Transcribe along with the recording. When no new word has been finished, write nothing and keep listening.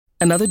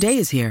Another day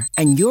is here,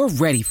 and you're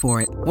ready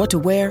for it. What to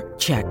wear?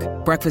 Check.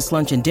 Breakfast,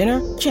 lunch, and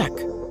dinner? Check.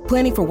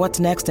 Planning for what's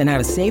next and how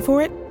to save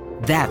for it?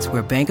 That's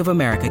where Bank of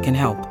America can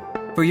help.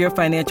 For your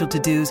financial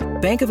to-dos,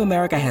 Bank of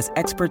America has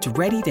experts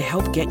ready to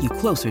help get you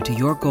closer to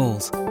your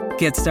goals.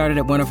 Get started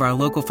at one of our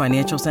local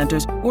financial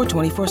centers or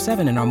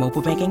 24/7 in our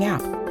mobile banking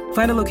app.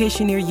 Find a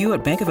location near you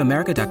at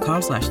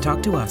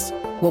bankofamerica.com/talktous.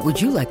 What would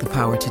you like the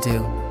power to do?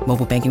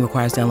 Mobile banking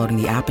requires downloading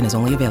the app and is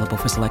only available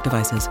for select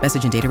devices.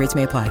 Message and data rates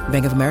may apply.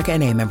 Bank of America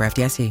N.A., member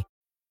FDIC.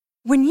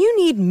 When you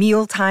need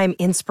mealtime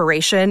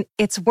inspiration,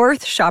 it's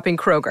worth shopping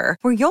Kroger,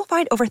 where you'll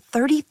find over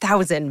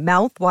 30,000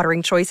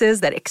 mouth-watering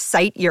choices that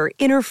excite your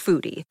inner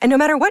foodie. And no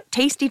matter what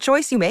tasty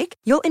choice you make,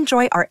 you'll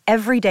enjoy our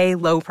everyday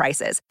low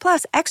prices,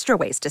 plus extra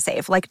ways to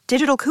save, like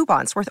digital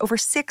coupons worth over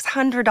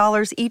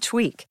 $600 each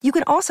week. You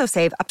can also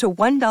save up to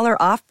 $1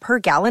 off per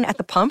gallon at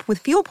the pump with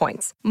fuel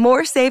points.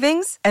 More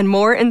savings and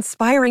more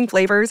inspiring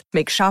flavors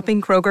make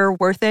shopping Kroger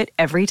worth it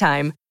every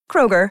time.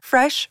 Kroger,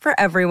 fresh for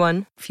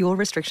everyone. Fuel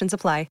restrictions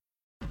apply.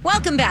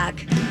 Welcome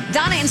back.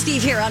 Donna and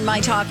Steve here on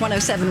My Talk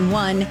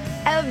 107.1.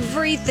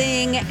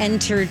 Everything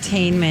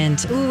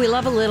entertainment. Ooh, we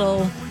love a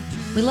little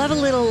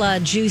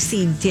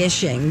juicy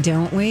dishing,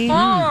 don't we?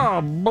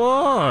 Oh,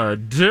 boy,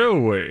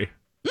 do we.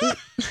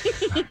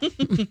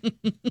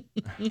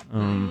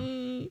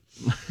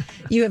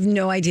 You have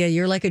no idea.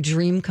 You're like a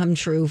dream come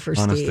true for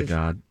Steve. Honest to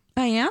God.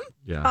 I am?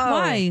 Yeah.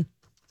 Why?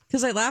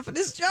 Because I laugh at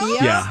his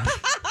jokes? Yeah.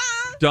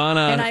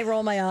 Donna. And I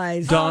roll my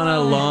eyes. Donna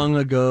long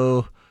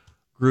ago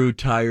grew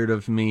tired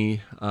of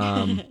me.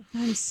 I'm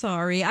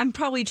sorry. I'm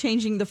probably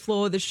changing the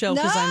flow of the show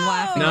because I'm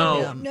laughing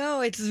at him.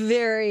 No, it's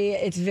very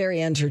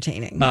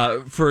entertaining.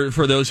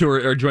 For those who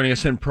are joining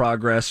us in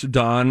progress,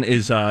 Dawn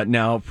is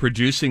now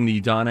producing the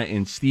Donna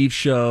and Steve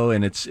show,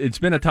 and it's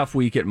been a tough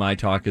week at My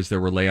Talk as there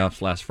were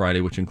layoffs last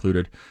Friday, which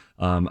included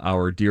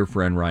our dear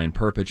friend Ryan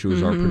Perpich, who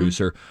is our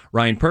producer.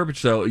 Ryan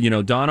Perpich, though,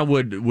 Donna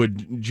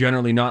would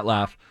generally not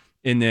laugh,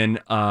 and then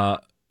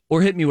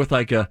or hit me with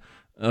like a,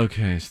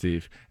 okay,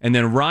 Steve. And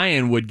then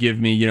Ryan would give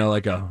me,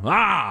 like a,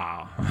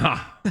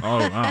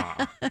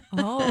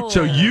 Oh.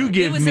 So you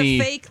give me. It was a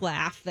fake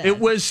laugh then. It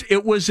was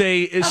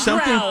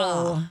something.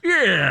 Growl.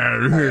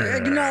 Yeah.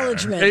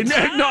 Acknowledgement. An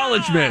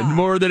acknowledgement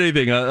more than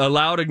anything. A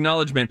loud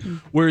acknowledgement.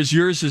 Whereas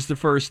yours is the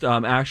first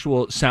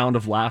actual sound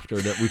of laughter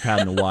that we've had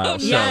in a while.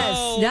 So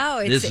Yes.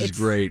 No, this is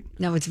great.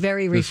 No, it's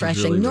very This is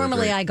refreshing. really, really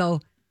Normally great. I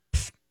go,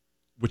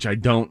 Which I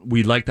don't.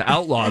 We like to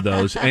outlaw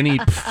those. Any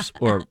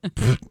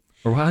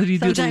or how do you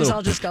do the sometimes little?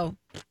 I'll just go,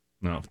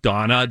 No,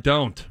 Donna,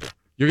 don't.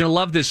 You're gonna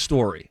love this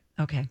story.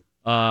 okay.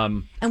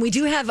 And we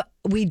do have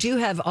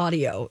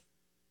audio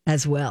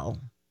as well.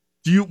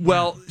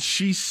 Well,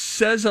 she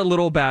says a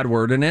little bad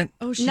word in it.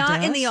 Oh, she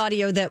Not does? in the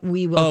audio that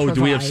we will Oh, provide.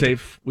 do we have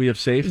safe? We have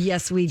safe?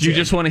 Yes, we Do you do.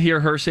 just want to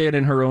hear her say it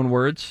in her own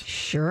words?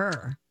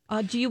 Sure.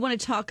 Do you want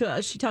to talk?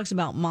 She talks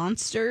about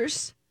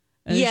monsters.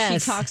 Yes. She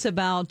talks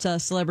about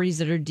celebrities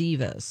that are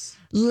divas.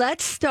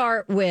 Let's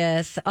start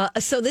with,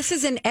 so this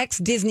is an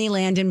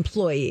ex-Disneyland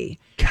employee.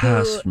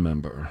 Cast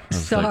member.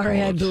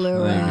 Sorry, I blew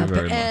her Thank you up.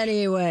 very much.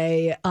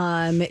 Anyway,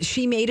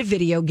 she made a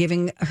video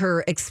giving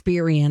her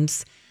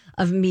experience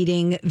of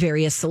meeting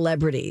various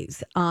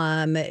celebrities.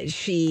 Let's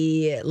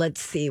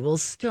see, we'll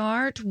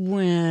start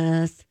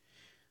with,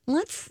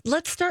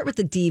 let's start with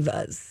the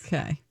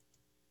divas.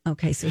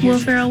 Okay, so Will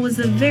here's Ferrell was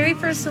the very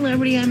first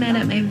celebrity I met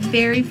at my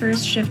very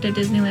first shift at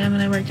Disneyland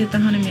when I worked at the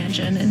Haunted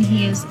Mansion, and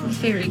he is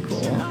very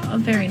cool, a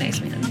very nice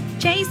man.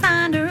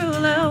 Jason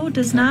Derulo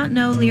does not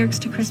know lyrics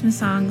to Christmas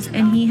songs,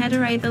 and he had to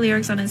write the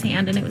lyrics on his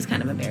hand, and it was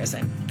kind of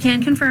embarrassing.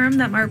 Can confirm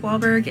that Mark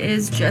Wahlberg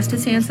is just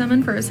as handsome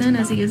in person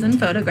as he is in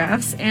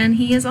photographs, and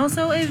he is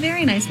also a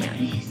very nice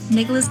man.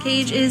 Nicolas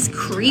Cage is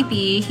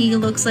creepy. He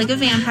looks like a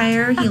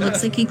vampire. He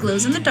looks like he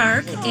glows in the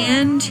dark,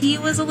 and he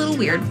was a little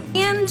weird.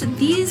 And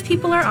these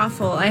people are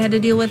awful. I had to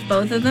deal with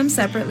both of them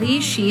separately.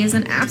 She is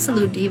an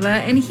absolute diva,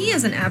 and he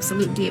is an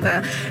absolute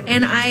diva.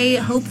 And I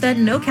hope that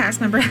no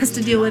cast member has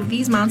to deal with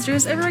these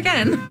monsters ever again.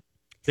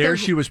 There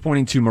she was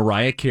pointing to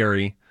Mariah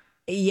Carey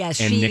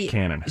yes, and Nick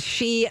Cannon.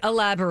 She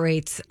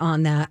elaborates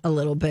on that a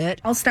little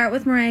bit. I'll start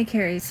with Mariah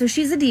Carey. So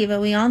she's a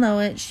diva. We all know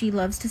it. She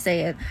loves to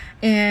say it.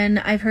 And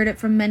I've heard it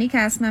from many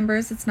cast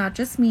members. It's not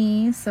just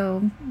me.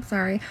 So I'm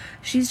sorry.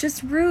 She's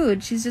just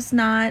rude. She's just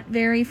not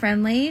very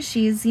friendly.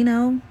 She's,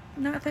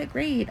 not that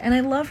great. And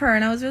I love her.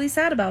 And I was really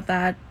sad about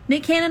that.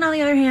 Nick Cannon, on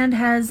the other hand,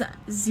 has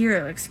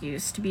zero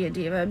excuse to be a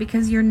diva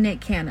because you're Nick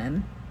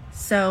Cannon.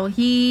 So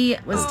he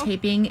was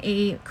taping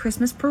a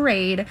Christmas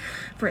parade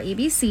for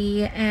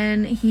ABC,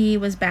 and he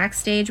was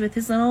backstage with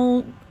his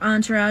little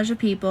entourage of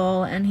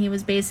people, and he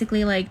was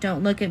basically like,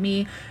 don't look at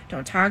me,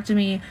 don't talk to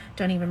me,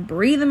 don't even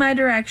breathe in my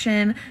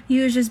direction. He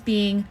was just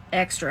being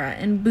extra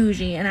and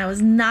bougie, and I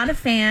was not a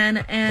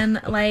fan,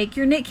 and like,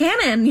 you're Nick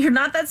Cannon, you're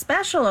not that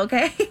special,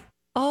 okay?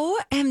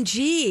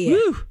 OMG.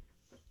 Woo.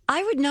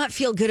 I would not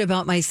feel good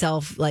about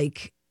myself,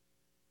 like,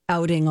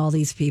 outing all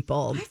these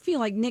people. I feel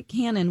like Nick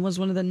Cannon was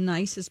one of the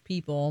nicest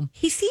people.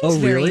 He seems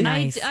very really?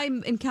 nice. I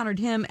encountered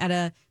him at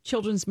a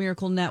Children's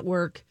Miracle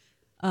Network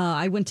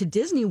I went to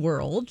Disney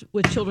World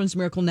with Children's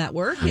Miracle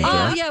Network.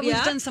 Oh, yeah, we've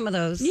done some of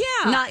those. Yeah.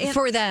 Not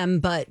for them,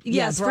 but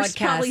Yes, for broadcast.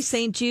 probably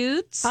St.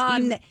 Jude's.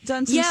 You've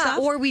done some stuff?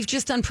 or we've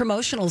just done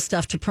promotional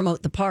stuff to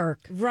promote the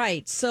park.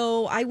 Right.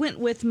 So I went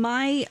with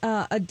my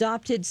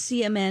adopted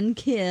CMN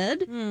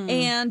kid,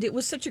 and it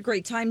was such a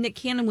great time. Nick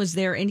Cannon was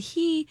there, and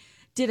he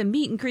did a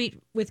meet and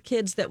greet with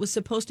kids that was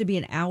supposed to be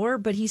an hour,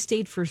 but he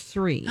stayed for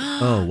 3.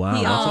 Oh, wow.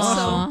 He That's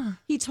also awesome.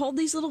 he told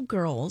these little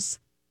girls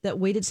that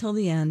waited till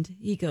the end.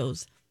 He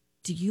goes,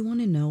 "Do you want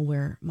to know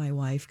where my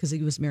wife?" Because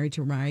he was married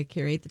to Mariah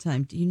Carey at the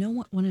time. "Do you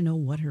want to know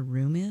what her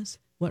room is?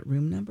 What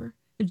room number?"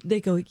 And they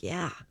go,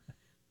 "Yeah."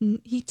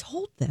 And he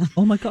told them.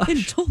 Oh, my gosh.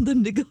 And told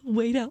them to go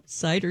wait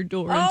outside her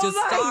door and just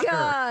stalk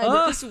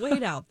her. Just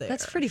wait out there.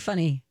 That's pretty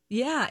funny.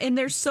 Yeah, and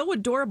they're so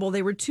adorable.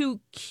 They were 2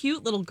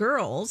 cute little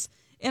girls,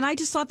 and I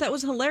just thought that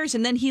was hilarious.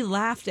 And then he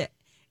laughed at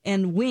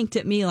and winked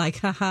at me like,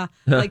 haha,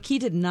 like he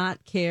did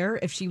not care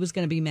if she was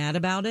going to be mad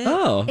about it.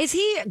 Oh. Is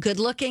he good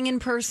looking in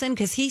person?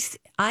 Because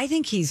I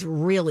think he's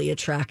really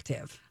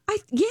attractive.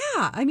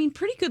 I mean,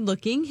 pretty good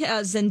looking.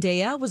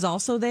 Zendaya was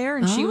also there,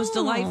 and she was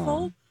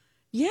delightful.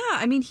 Yeah,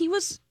 I mean, he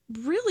was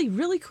really,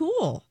 really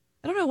cool.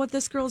 I don't know what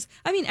this girl's.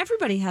 I mean,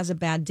 everybody has a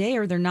bad day,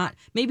 or they're not.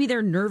 Maybe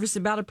they're nervous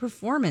about a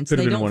performance.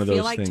 Could've They been don't one of feel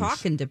those like things.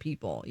 talking to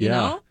people. You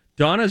know?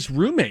 Donna's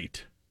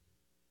roommate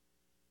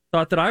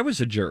thought that I was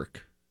a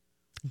jerk.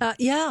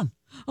 Yeah.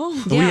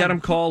 Oh, We had him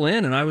call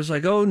in, and I was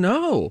like, "Oh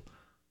no,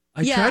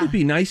 I try to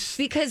be nice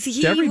because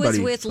he to everybody, was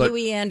with but-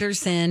 Louis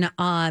Anderson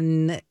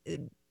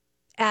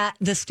at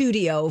the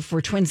studio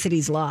for Twin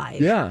Cities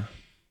Live. Yeah,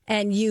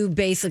 And you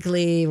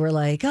basically were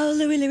like, "Oh,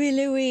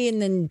 Louis,"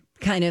 and then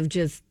kind of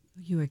just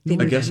you I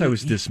ignored guess him. I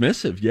was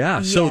dismissive.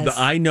 Yeah, so Yes.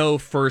 I know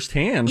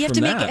firsthand. you have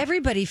from to make that.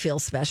 everybody feel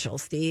special,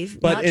 Steve,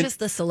 But not just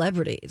the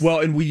celebrities. Well,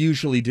 and we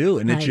usually do,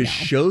 and it I just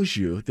know. shows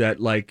you that,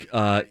 like,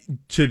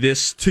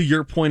 to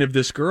your point of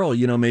this girl,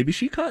 maybe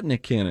she caught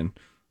Nick Cannon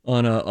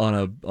on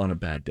a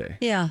bad day.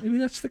 Yeah. Maybe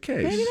that's the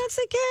case. Maybe that's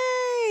the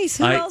case.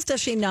 Who else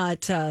does she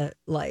not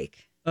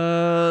like?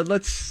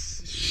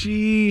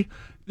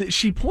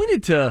 She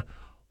pointed to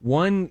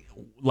one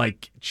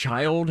like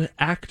child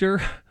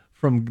actor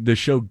from the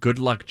show Good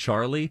Luck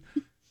Charlie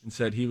and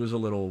said he was a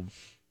little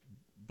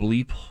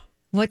bleep.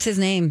 What's his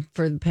name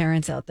for the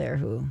parents out there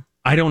who?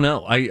 I don't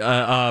know.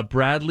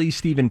 Bradley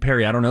Stephen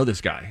Perry. I don't know this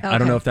guy. I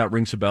don't Okay. know if that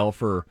rings a bell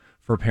for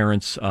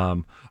parents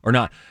or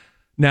not.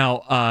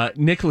 Now,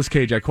 Nicolas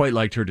Cage, I quite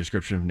liked her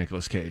description of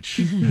Nicolas Cage,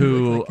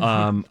 who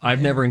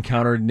I've never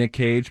encountered Nick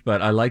Cage,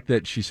 but I like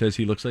that she says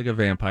he looks like a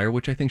vampire,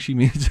 which I think she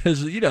means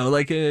as,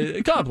 like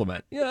a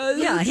compliment.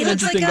 Yeah, it's he an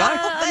looks like interesting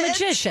guy. a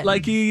magician.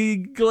 Like he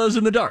glows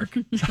in the dark.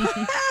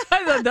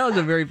 I thought that was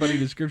a very funny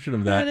description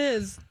of that. It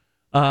is.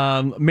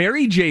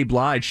 Mary J.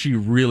 Blige, she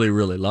really,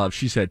 really loved.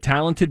 She said,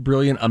 talented,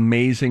 brilliant,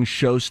 amazing,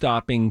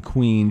 show-stopping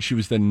queen. She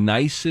was the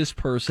nicest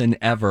person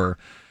ever,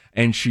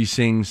 and she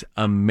sings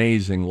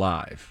amazing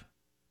live.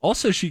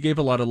 Also, she gave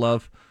a lot of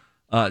love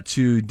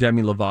to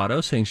Demi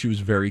Lovato, saying she was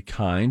very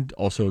kind.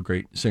 Also a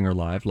great singer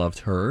live. Loved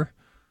her.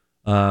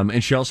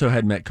 And she also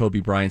had met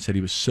Kobe Bryant, said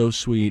he was so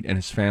sweet, and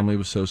his family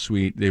was so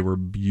sweet. They were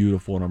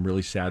beautiful, and I'm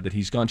really sad that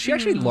he's gone. She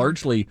actually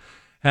largely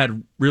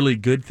had really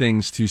good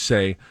things to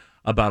say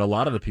about a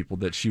lot of the people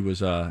that she was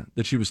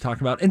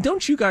talking about. And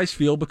don't you guys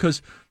feel,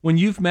 because when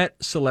you've met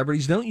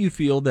celebrities, don't you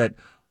feel that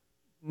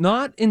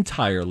not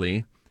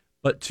entirely,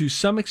 but to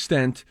some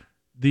extent,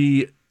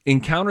 the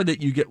encounter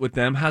that you get with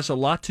them has a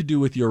lot to do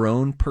with your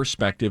own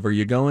perspective? Are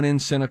you going in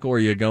cynical, or are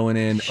you going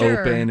in Sure.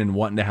 open and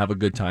wanting to have a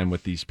good time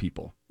with these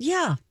people?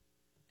 Yeah,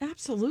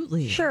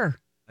 Absolutely. sure.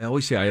 I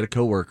always say I had a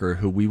coworker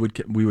who we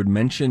would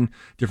mention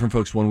different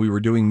folks when we were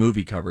doing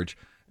movie coverage,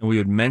 and we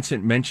would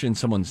mention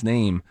someone's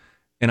name,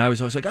 and I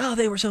was always like, "Oh,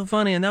 they were so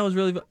funny, and that was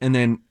really," and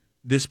then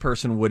this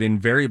person would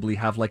invariably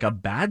have like a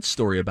bad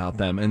story about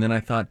them, and then I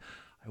thought,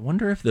 I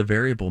wonder if the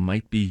variable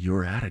might be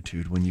your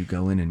attitude when you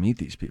go in and meet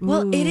these people.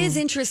 Well, it is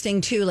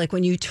interesting too. Like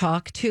when you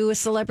talk to a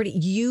celebrity,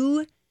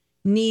 you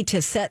need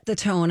to set the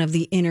tone of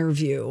the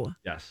interview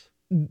Yes.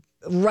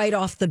 right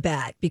off the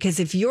bat, because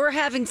if you're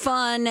having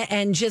fun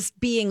and just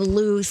being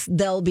loose,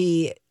 they'll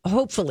be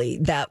hopefully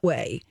that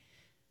way.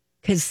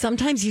 Because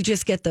sometimes you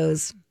just get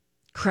those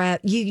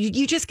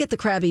you just get the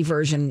crabby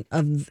version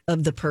of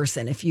the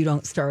person if you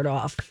don't start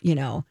off,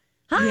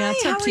 Hi, Yeah,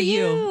 it's how up are to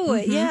you. you?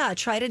 Yeah,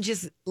 try to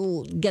just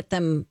get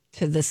them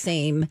to the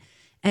same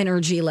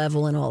energy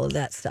level and all of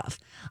that stuff.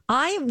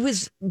 I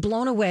was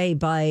blown away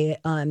by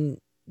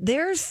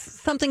there's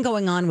something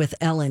going on with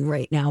Ellen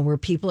right now where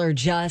people are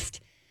just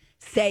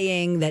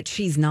saying that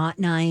she's not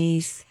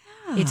nice.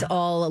 It's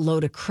all a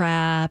load of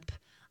crap.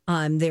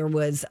 There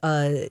was,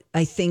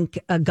 I think,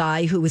 a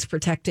guy who was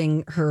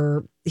protecting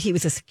her. He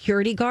was a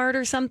security guard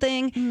or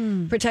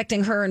something,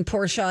 protecting her and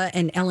Portia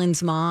and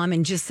Ellen's mom,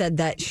 and just said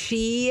that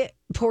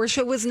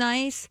Portia was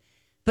nice,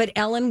 but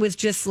Ellen was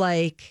just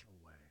like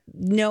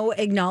no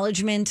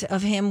acknowledgement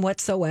of him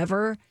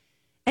whatsoever.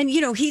 And,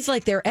 he's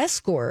like their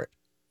escort.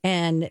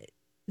 And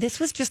this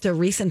was just a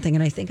recent thing.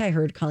 And I think I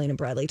heard Colleen and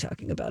Bradley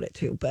talking about it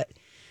too. But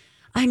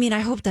I mean, I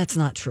hope that's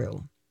not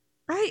true.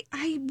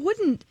 I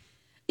wouldn't.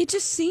 it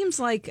just seems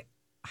like,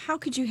 how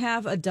could you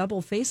have a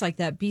double face like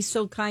that? Be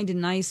so kind and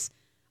nice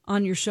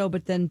on your show,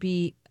 but then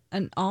be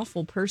an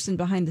awful person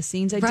behind the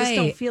scenes. I just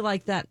don't feel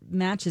like that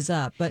matches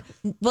up. But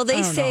well,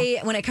 they say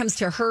when it comes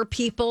to her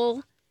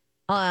people,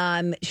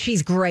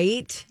 she's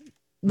great.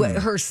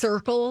 Her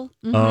circle,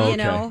 you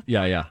know,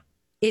 yeah.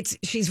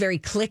 She's very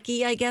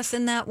cliquey, I guess,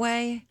 in that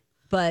way.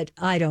 But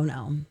I don't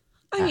know.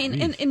 I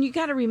mean, and you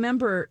got to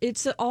remember,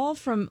 it's all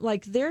from,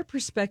 like, their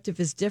perspective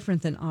is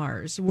different than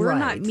ours. We're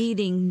not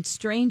meeting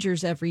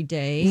strangers every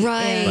day.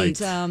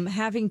 Right. And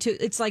having to,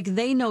 it's like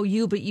they know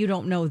you, but you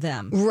don't know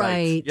them.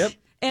 Right. Yep.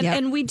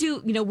 And we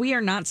do, we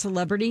are not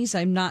celebrities.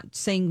 I'm not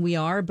saying we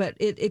are, but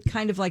it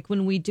kind of like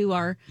when we do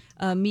our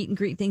meet and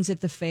greet things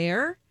at the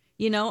fair,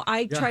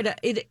 I try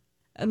to,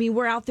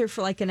 we're out there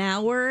for like an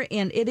hour,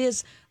 and it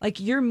is like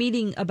you're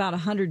meeting about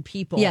 100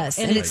 people. Yes,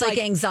 and it's like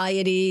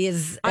anxiety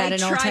is at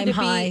an all-time high. I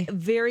try to be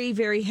very,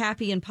 very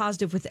happy and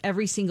positive with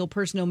every single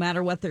person, no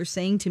matter what they're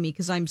saying to me,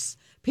 because I'm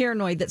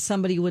paranoid that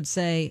somebody would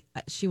say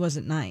she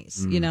wasn't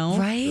nice,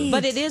 Right.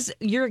 But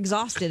you're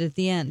exhausted at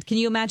the end. Can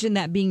you imagine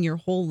that being your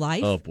whole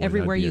life,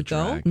 everywhere you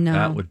go? No.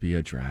 That would be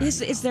a drag.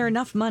 Is there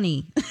enough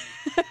money?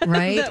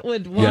 Right. That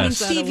would want that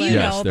Steve, away.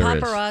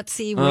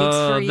 paparazzi waits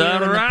for you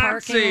in the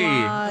parking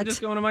lot. I'm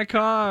just going to my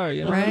car. Right?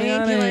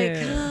 You're like,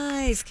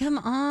 guys, come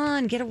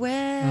on, get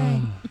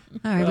away.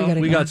 All right,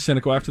 we got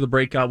cynical after the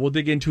break. We'll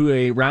dig into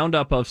a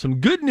roundup of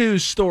some good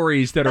news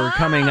stories that are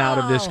coming out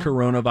of this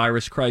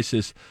coronavirus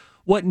crisis.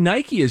 What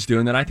Nike is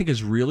doing that I think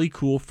is really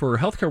cool for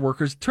healthcare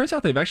workers. Turns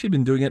out they've actually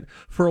been doing it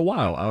for a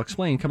while. I'll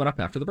explain coming up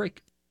after the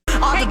break.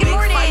 Hey, good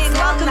morning.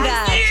 Welcome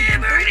back.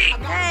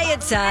 Hey,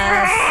 it's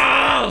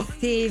us.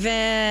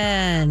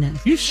 Steven.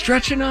 You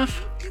stretch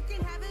enough?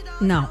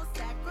 No.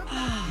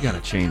 You got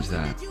to change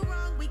that.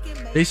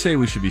 They say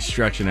we should be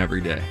stretching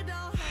every day.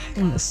 I'm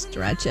going to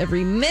stretch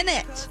every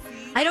minute.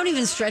 I don't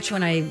even stretch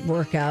when I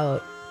work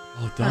out.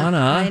 Oh, Donna.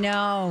 I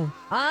know.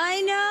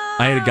 I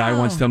had a guy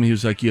once tell me, he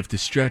was like, you have to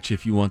stretch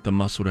if you want the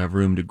muscle to have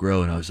room to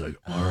grow. And I was like,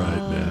 all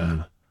right,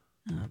 man.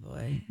 Oh,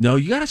 boy. No,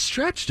 you got to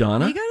stretch,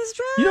 Donna. You got to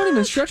stretch. You don't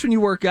even stretch when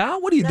you work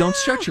out? What do you, don't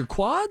stretch your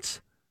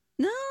quads?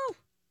 No.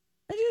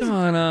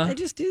 Donna. I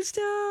just do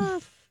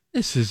stuff.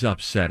 This is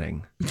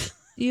upsetting. Do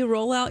you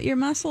roll out your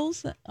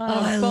muscles?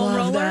 I foam love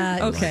roller?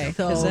 that. Okay,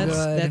 because So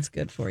that's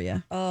good for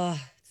you. Oh,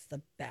 it's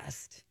the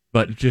best.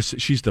 But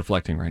she's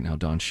deflecting right now,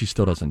 Dawn. She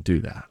still doesn't do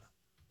that.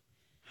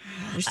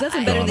 There's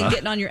nothing better than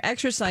getting on your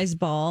exercise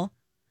ball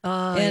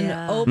and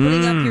yeah.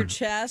 opening up your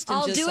chest. And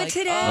I'll just do it like,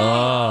 today.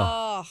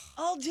 Oh.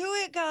 I'll do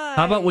it, guys.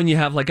 How about when you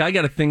have, like, I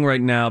got a thing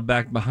right now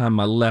back behind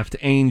my left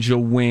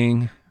angel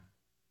wing.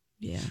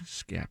 Yeah.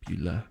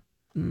 Scapula.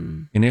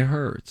 And it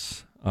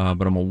hurts.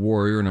 But I'm a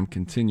warrior and I'm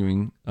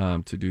continuing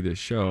to do this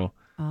show.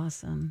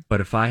 Awesome.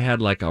 But if I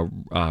had like a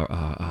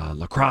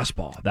lacrosse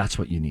ball, that's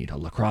what you need, a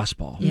lacrosse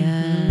ball.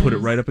 Yeah. Put it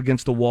right up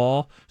against the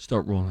wall,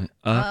 start rolling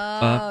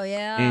up,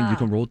 yeah. and you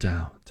can roll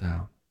down,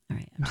 All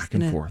right. I'm just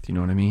back and forth. You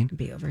know what I mean?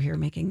 be over here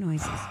making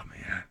noises. Oh,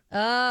 man.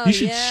 Oh, You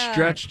should yeah.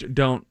 stretch.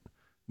 Don't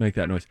make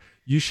that noise.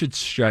 You should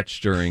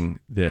stretch during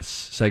this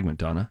segment,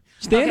 Donna.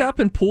 Stand up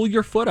and pull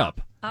your foot up.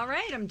 All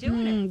right, I'm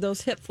doing it.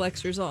 Those hip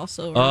flexors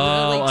also.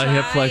 Oh, Really a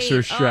hip tight.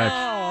 flexor stretch.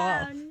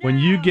 Oh. When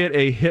you get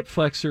a hip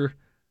flexor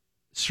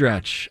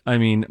stretch, I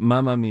mean,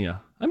 mamma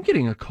mia. I'm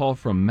getting a call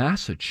from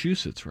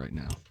Massachusetts right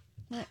now.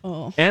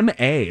 Oh,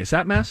 M.A. Is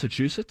that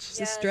Massachusetts? it's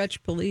the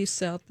stretch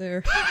police out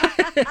there.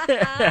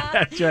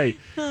 That's right.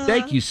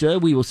 Thank you, sir.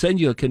 We will send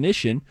you a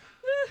commission.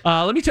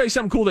 Let me tell you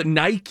something cool that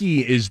Nike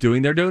is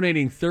doing. They're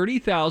donating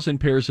 30,000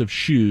 pairs of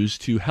shoes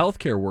to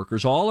healthcare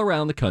workers all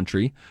around the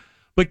country.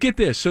 But get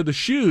this. So the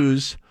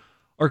shoes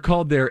are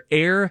called their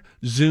Air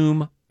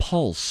Zoom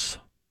Pulse.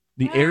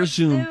 The Air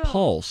Zoom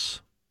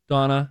Pulse.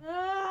 Donna?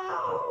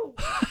 No.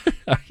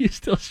 Are you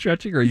still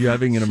stretching or are you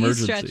having an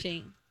emergency? She's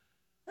stretching.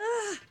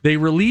 They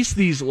released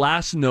these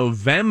last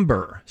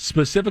November,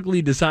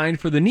 specifically designed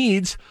for the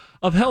needs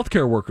of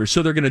healthcare workers.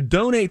 So they're going to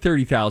donate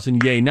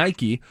 30,000, yay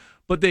Nike,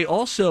 but they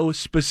also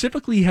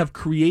specifically have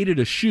created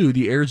a shoe,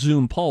 the Air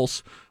Zoom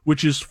Pulse,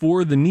 which is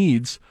for the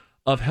needs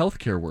of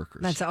healthcare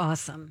workers. That's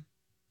awesome.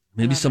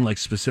 Maybe some like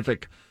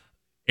specific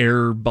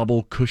air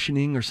bubble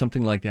cushioning or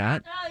something like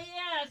that. Oh,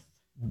 yes.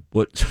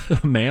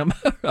 What, ma'am?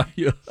 Are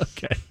you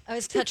okay? I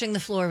was touching the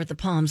floor with the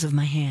palms of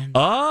my hands.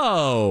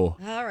 Oh,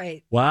 All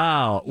right.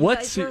 wow. You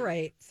What's guys were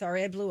right.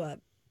 Sorry, I blew up.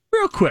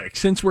 real quick,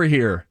 since we're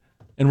here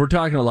and we're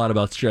talking a lot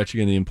about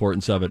stretching and the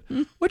importance of it,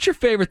 what's your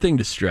favorite thing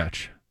to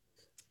stretch?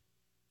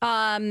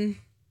 But,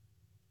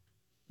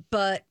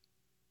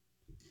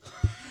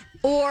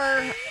 all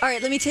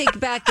right, let me take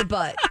back the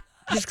butt.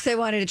 Just because I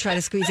wanted to try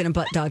to squeeze in a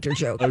butt doctor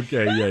joke.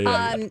 Okay,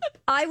 yeah.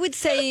 I would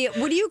say,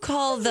 what do you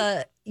call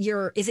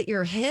is it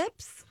your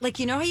hips? Like,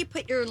 you know how you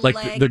put your Like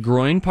leg? the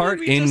groin part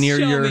Maybe in just near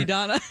show your... me,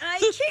 Donna. I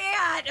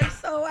can't. I'm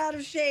so out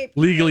of shape.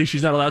 Legally,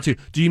 she's not allowed to.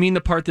 Do you mean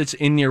the part that's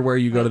in near where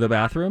you go to the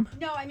bathroom?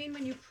 No, I mean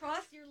when you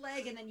cross your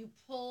leg and then you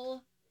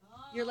pull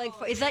your leg.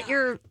 Is that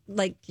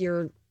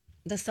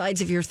the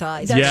sides of your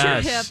thighs? That's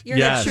yes, your hip.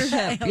 yes. That's your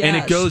hip. And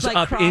it goes Like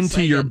up into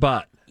cross-legged. your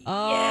butt.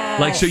 Oh.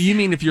 Like, so you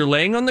mean if you're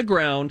laying on the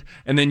ground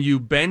and then you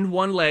bend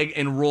one leg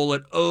and roll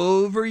it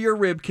over your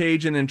rib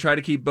cage and then try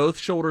to keep both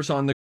shoulders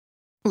on the...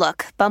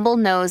 Look, Bumble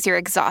knows you're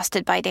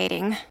exhausted by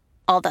dating.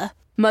 All the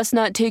must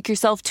not take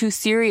yourself too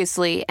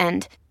seriously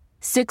and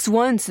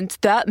 6'1" since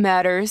that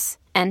matters.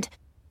 And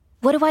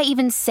what do I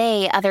even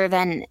say other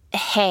than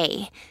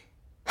hey?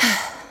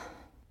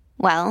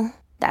 Well,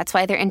 that's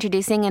why they're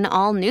introducing an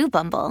all-new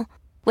Bumble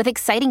with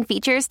exciting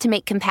features to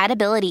make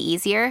compatibility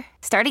easier,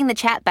 starting the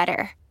chat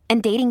better,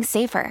 and dating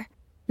safer.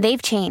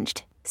 They've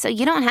changed, so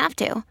you don't have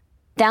to.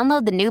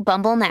 Download the new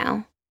Bumble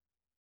now.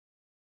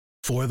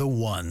 For the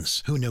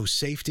ones who know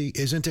safety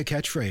isn't a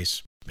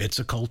catchphrase, it's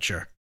a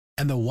culture.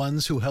 And the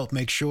ones who help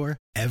make sure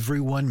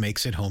everyone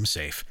makes it home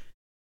safe.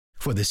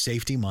 For the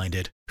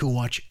safety-minded who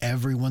watch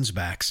everyone's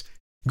backs,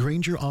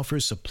 Grainger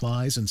offers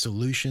supplies and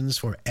solutions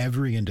for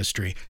every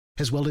industry,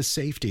 as well as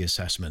safety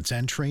assessments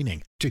and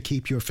training to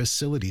keep your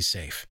facilities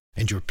safe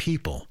and your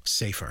people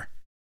safer.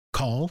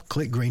 Call,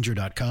 click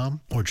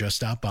Grainger.com, or just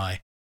stop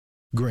by.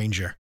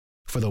 Grainger,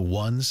 for the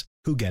ones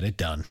who get it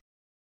done.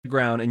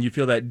 Ground, and you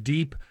feel that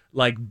deep,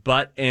 like,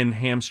 butt and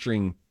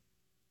hamstring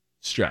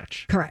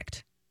stretch.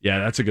 Correct. Yeah,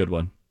 that's a good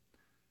one.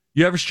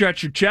 You ever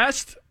stretch your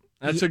chest?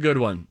 That's a good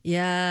one.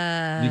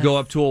 Yeah. You go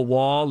up to a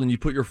wall and you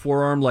put your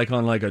forearm like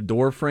on like a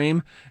door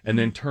frame and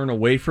then turn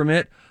away from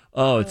it.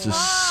 Oh, it's a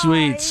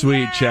sweet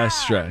chest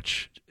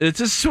stretch. It's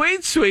a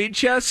sweet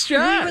chest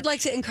stretch. We would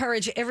like to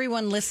encourage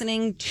everyone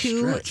listening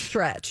to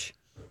stretch.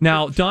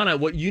 Now, Donna,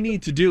 what you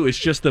need to do is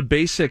just the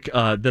basic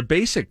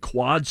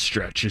quad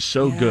stretch is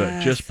so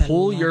good. Just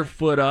pull your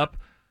foot up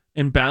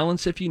and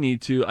balance if you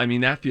need to. I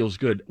mean, that feels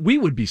good. We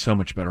would be so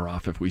much better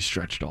off if we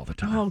stretched all the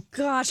time. Oh,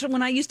 gosh.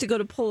 When I used to go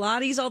to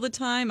Pilates all the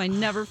time, I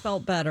never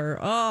felt better.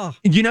 Oh.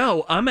 You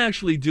know, I'm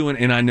actually doing,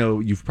 and I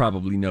know you've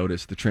probably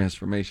noticed the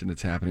transformation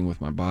that's happening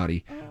with my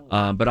body,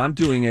 but I'm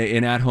doing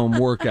an at-home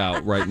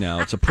workout right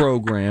now. It's a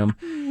program,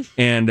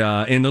 and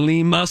the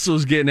lean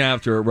muscle's getting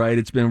after it, right?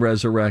 It's been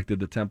resurrected.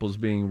 The temple's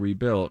being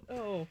rebuilt.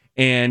 Oh.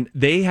 And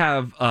they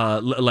have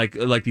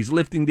like these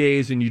lifting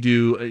days, and you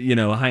do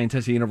high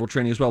intensity interval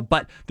training as well.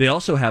 But they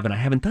also have, and I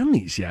haven't done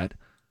these yet.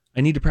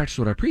 I need to practice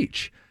what I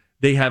preach.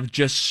 They have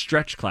just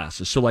stretch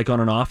classes. So like on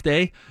an off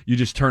day, you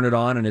just turn it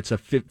on, and it's a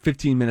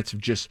 15 minutes of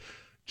just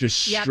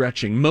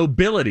stretching.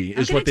 Mobility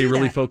is what they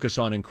really focus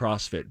on in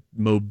CrossFit.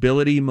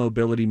 Mobility.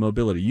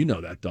 You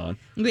know that, Dawn.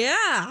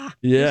 Yeah.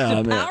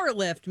 Yeah. Power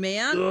lift,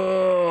 man.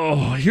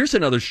 Oh, here's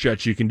another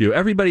stretch you can do.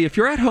 Everybody, if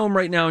you're at home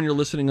right now and you're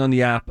listening on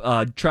the app,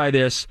 try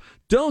this.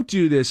 Don't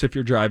do this if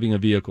you're driving a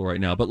vehicle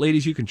right now. But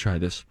ladies, you can try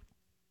this.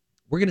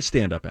 We're going to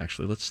stand up,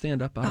 actually. Let's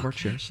stand up out of our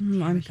chairs.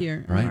 I'm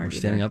here. All right, we're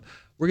standing up.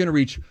 We're going to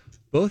reach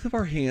both of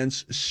our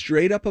hands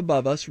straight up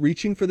above us,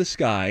 reaching for the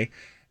sky.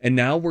 And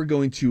now we're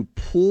going to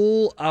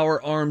pull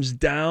our arms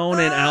down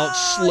and out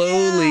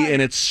slowly,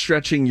 and it's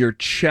stretching your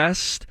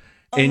chest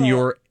and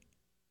your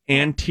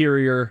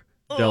anterior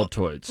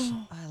deltoids.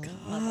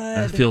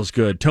 That feels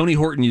good. Tony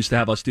Horton used to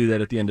have us do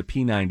that at the end of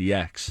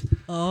P90X.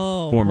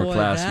 Oh, former boy,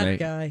 classmate.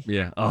 that guy.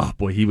 Yeah. Oh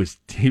boy, he was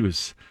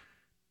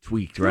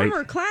tweaked, right?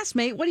 Former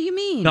classmate? What do you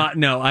mean?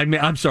 No.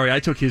 I'm sorry. I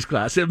took his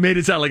class. It made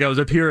it sound like I was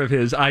a peer of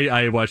his.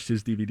 I watched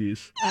his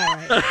DVDs. All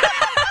right.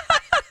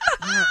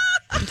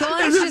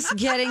 Dawn's just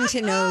getting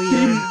to know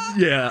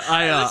you. Yeah,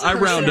 I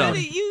round up.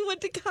 You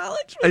went to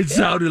college with It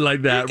sounded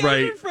like that, you guys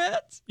right? are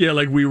friends? Yeah,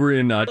 like we were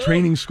in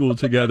training school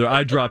together.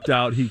 I dropped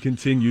out. He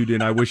continued,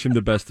 and I wish him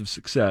the best of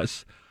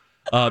success.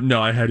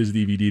 No, I had his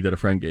DVD that a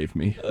friend gave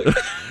me. You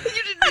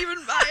didn't even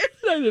buy it.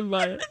 I didn't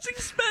buy it. It's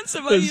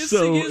expensive. I It's used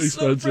so to use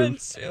some expensive.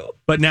 friends too.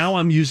 But now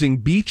I'm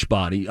using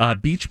Beachbody.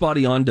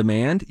 Beachbody on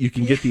demand. You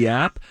can get the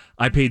app.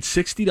 I paid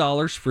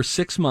 $60 for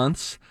 6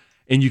 months,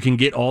 and you can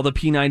get all the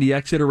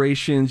P90X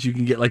iterations. You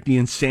can get like the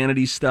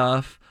Insanity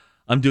stuff.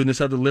 I'm doing this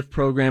other lift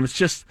program. It's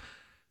just,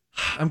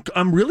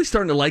 I'm really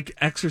starting to like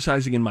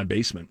exercising in my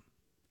basement.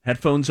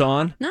 Headphones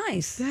on.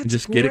 Nice. That's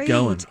just get it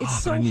going. It's Oh, but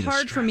so I need a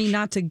hard for me stretch.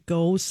 not to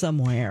go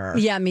somewhere.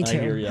 Yeah, me I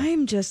hear too. ya.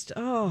 I'm just,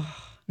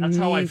 That's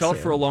how I Me felt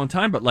too. for a long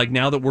time. But like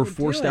now that we're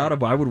forced it. out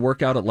of, I would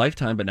work out at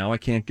Lifetime, but now I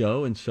can't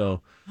go. And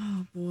so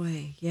oh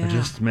boy, yeah. we're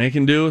just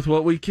making do with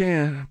what we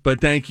can. But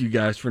thank you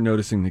guys for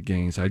noticing the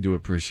gains. I do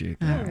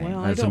appreciate that. Oh, well,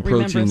 I I had some don't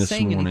remember protein this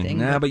saying morning. anything,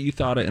 Nah, but- but you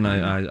thought it, and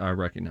I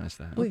recognize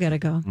that. We gotta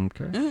go.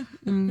 Okay.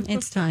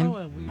 It's time.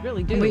 Oh, we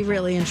really do. We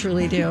really and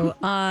truly do.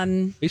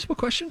 Facebook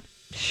question?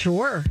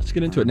 Sure. Let's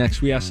get into it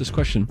next. We asked this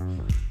question.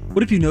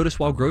 What have you noticed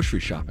while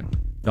grocery shopping?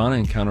 Donna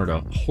encountered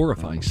a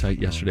horrifying sight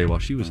yesterday while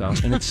she was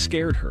out, and it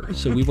scared her.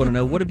 So we want to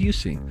know, what have you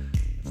seen?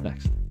 That's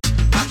next.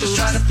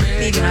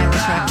 Steve and I were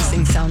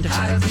practicing sound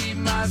effects.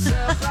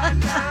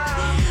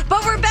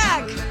 But we're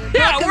back.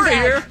 Yeah, Welcome we're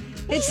back. here.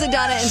 It's the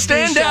Donna and Steve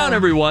Stand down, show.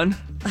 everyone.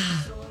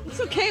 It's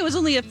okay. It was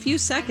only a few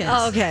seconds.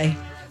 Oh, okay.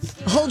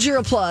 Hold your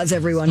applause,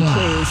 everyone,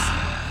 please.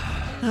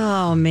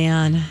 Oh,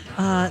 man.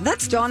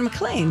 That's Dawn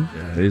McLean.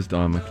 Yeah, it is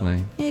Dawn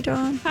McLean. Hey,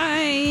 Dawn.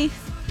 Hi.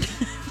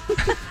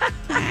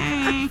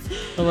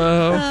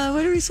 Hello.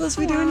 What are we supposed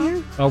to be doing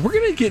here? We're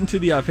going to get into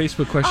the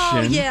Facebook question.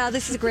 Oh, yeah.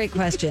 This is a great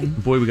question.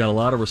 Boy, we got a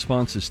lot of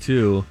responses,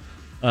 too.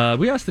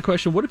 We asked the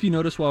question, what have you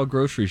noticed while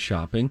grocery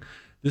shopping?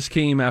 This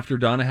came after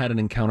Donna had an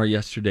encounter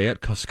yesterday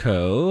at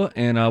Costco.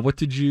 And what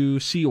did you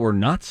see or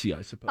not see,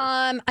 I suppose?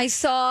 I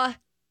saw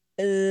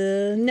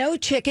no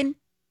chicken,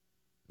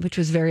 which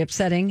was very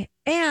upsetting.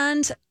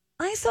 And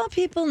I saw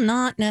people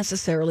not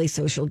necessarily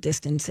social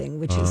distancing,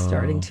 which is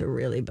starting to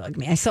really bug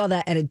me. I saw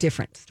that at a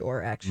different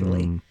store,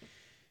 actually.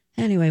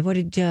 Anyway, what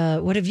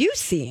have you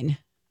seen?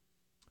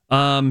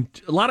 A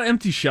lot of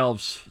empty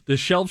shelves. The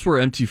shelves were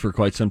empty for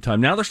quite some time.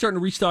 Now they're starting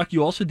to restock.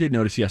 You also did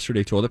notice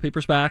yesterday toilet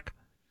paper's back.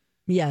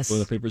 Yes.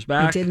 Toilet paper's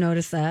back. I did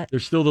notice that.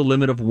 There's still the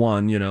limit of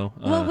one,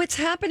 Well, what's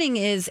happening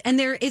is, and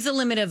there is a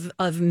limit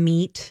of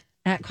meat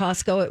at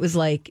Costco. It was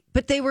like,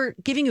 but they were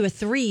giving you a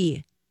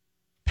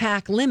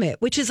 3-pack limit,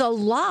 which is a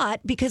lot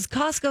because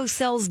Costco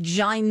sells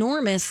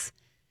ginormous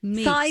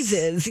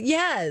sizes.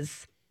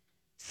 Yes.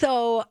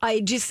 So I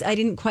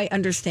didn't quite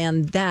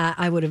understand that.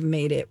 I would have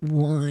made it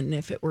 1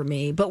 if it were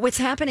me. But what's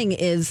happening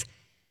is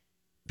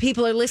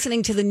people are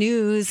listening to the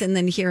news and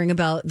then hearing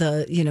about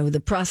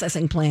the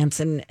processing plants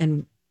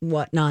and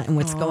whatnot and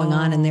what's going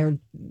on. And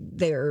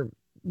they're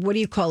what do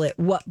you call it?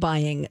 What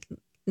buying?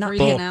 Not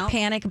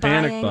panic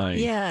buying.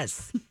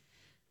 Yes.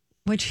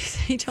 What'd you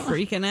say, Dawn?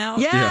 Freaking out.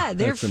 Yeah,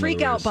 they're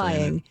freak out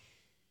buying.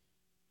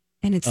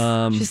 And it's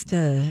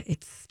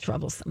it's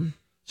troublesome.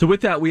 So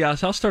with that,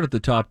 I'll start at the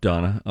top,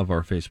 Donna, of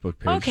our Facebook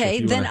page. Okay,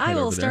 so then I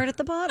will start at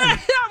the bottom.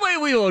 That way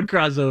we won't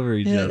cross over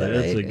each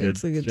other.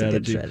 That's a good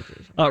strategy.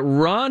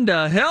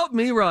 Rhonda, help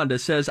me, Rhonda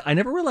says, I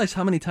never realized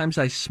how many times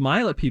I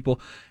smile at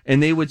people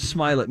and they would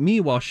smile at me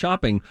while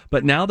shopping.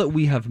 But now that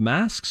we have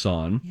masks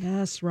on,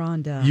 yes,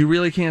 Rhonda, you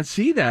really can't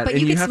see that. But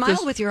and you can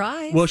smile with your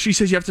eyes. Well, she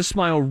says you have to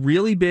smile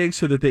really big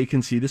so that they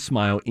can see the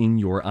smile in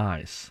your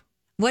eyes.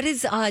 What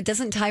is,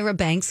 doesn't Tyra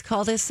Banks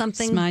call this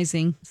something?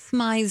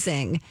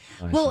 Smizing.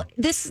 Well,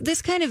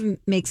 this kind of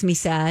makes me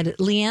sad.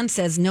 Leanne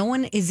says no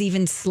one is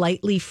even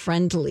slightly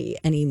friendly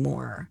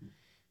anymore.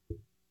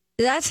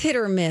 That's hit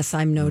or miss,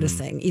 I'm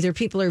noticing. Either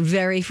people are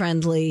very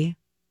friendly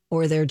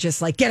or they're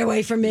just like, get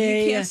away from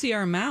me. You can't see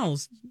our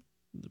mouths.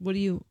 What do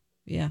you,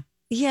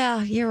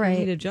 Yeah, you're right.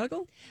 You need a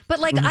juggle?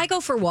 But I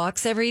go for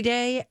walks every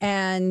day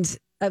and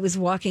I was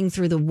walking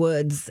through the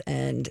woods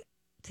and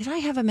did I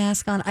have a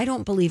mask on? I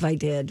don't believe I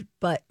did,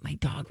 but my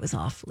dog was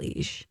off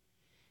leash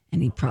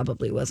and he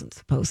probably wasn't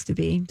supposed to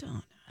be.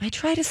 I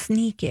try to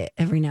sneak it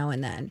every now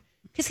and then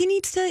because he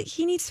needs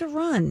to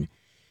run.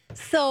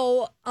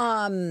 So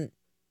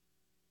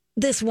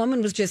this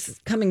woman was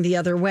just coming the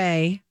other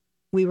way.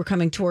 We were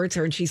coming towards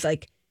her and she's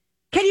like,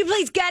 can you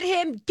please get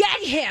him?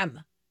 Get him.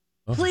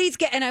 Please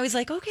get. And I was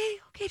like, okay,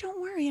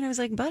 don't worry. And I was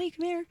like, buddy,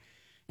 come here.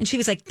 And she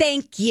was like,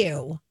 thank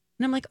you.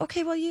 And I'm like,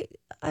 okay, well,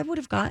 I would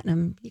have gotten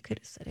him. You could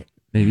have said it.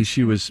 Maybe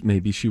she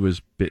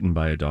was bitten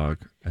by a dog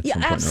at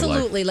some point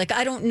absolutely. in her life.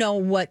 I don't know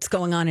what's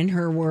going on in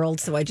her world,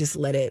 so I just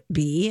let it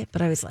be.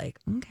 But I was like,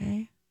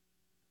 okay,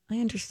 I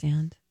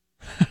understand.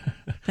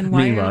 And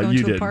why are you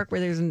going to a park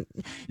where there's No,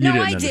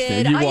 I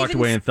did. You walked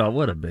away and thought,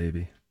 what a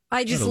baby.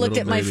 I just looked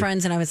at my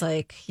friends and I was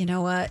like, you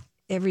know what?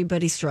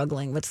 Everybody's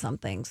struggling with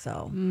something.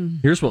 So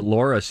here's what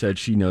Laura said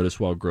she noticed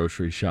while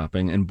grocery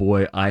shopping. And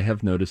boy, I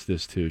have noticed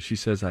this too. She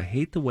says, I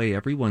hate the way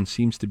everyone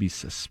seems to be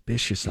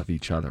suspicious of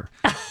each other.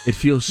 It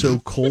feels so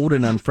cold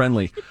and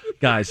unfriendly.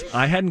 Guys,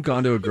 I hadn't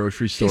gone to a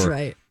grocery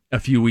store a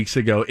few weeks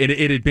ago.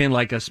 It had been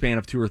like a span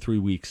of 2 or 3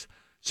 weeks.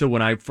 So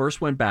when I first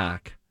went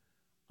back,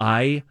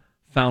 I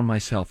found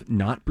myself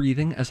not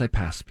breathing as I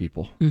passed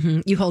people. Mm-hmm.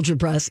 You hold your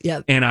breath.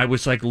 Yeah. And I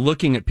was like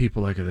looking at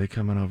people like, are they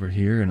coming over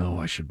here? And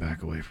I should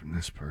back away from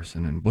this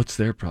person. And what's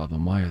their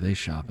problem? Why are they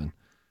shopping?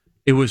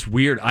 It was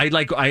weird.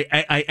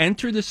 I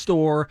entered the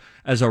store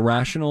as a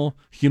rational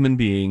human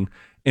being.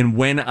 And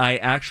when I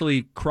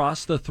actually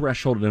crossed the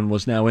threshold and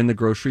was now in the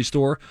grocery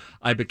store,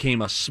 I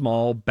became a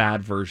small,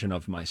 bad version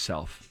of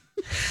myself.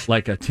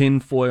 Like a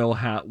tinfoil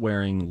hat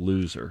wearing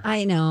loser.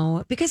 I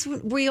know, because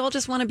we all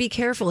just want to be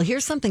careful.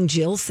 Here's something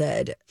Jill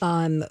said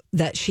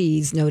that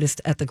she's noticed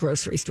at the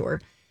grocery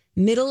store.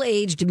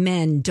 Middle-aged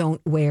men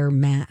don't wear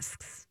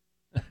masks.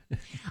 Yeah.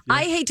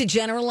 I hate to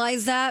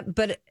generalize that,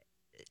 but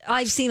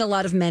I've seen a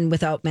lot of men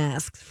without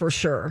masks for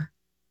sure.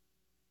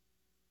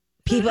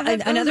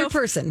 Another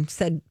person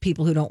said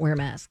people who don't wear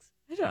masks.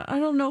 I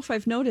don't know if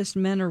I've noticed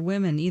men or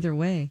women either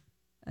way.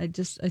 I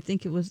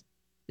think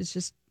it's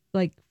just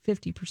like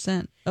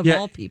 50% of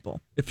all people.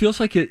 It feels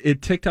like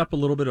it ticked up a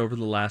little bit over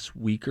the last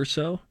week or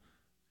so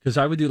because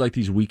I would do like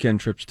these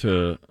weekend trips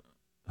to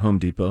Home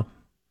Depot.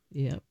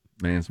 Yep.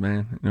 Man's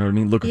man. You know what I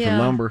mean? Looking for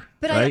lumber,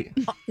 right?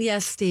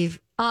 Yes,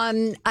 Steve.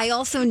 I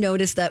also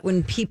noticed that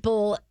when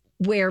people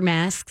wear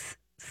masks,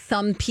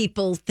 some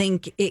people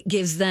think it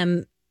gives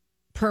them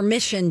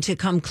permission to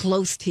come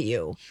close to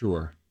you.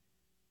 Sure.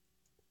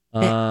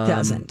 It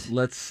doesn't.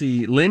 Let's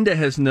see. Linda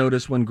has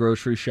noticed when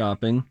grocery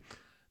shopping,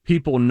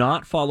 people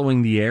not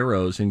following the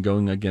arrows and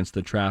going against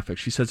the traffic.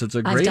 She says it's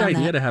a great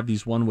idea to have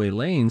these one-way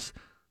lanes.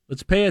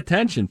 Let's pay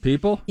attention,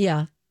 people.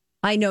 Yeah.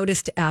 I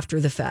noticed after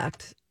the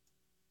fact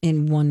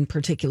in one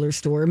particular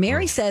store.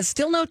 Mary says,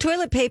 still no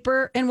toilet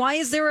paper. And why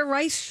is there a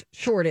rice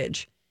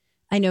shortage?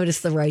 I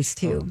noticed the rice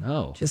too. Oh,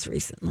 no. Just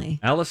recently.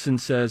 Allison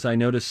says, I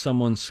noticed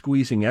someone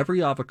squeezing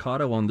every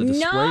avocado on the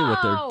display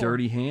with their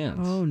dirty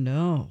hands. Oh,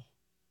 no.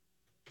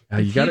 You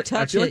If gotta, you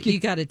touch it,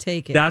 you got to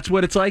take it. That's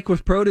what it's like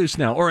with produce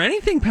now, or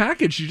anything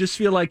packaged. You just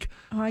feel like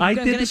I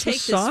did this with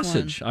take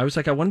sausage. this one. I was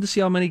like, I wanted to see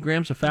how many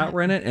grams of fat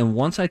were in it, and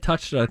once I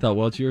touched it, I thought,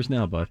 well, it's yours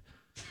now, bud.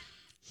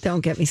 Don't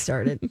get me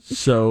started.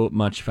 So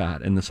much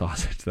fat in the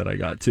sausage that I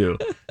got too.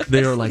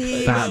 They are like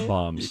fat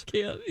bombs.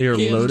 They are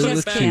loaded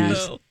with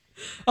cheese.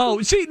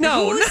 Oh, see,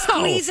 Who's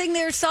squeezing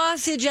their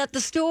sausage at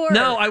the store?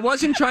 No, I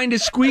wasn't trying to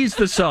squeeze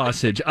the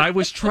sausage. I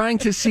was trying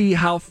to see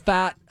how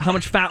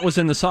much fat was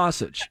in the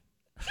sausage.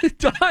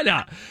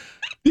 Donna,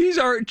 these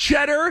are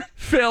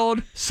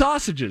cheddar-filled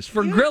sausages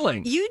for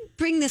grilling. You'd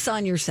bring this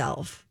on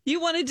yourself. You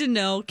wanted to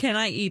know, can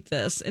I eat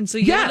this? And so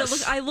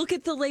I look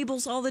at the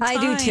labels all the time.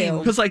 I do too.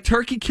 Because like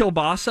turkey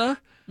kielbasa,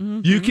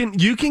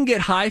 you can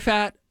get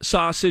high-fat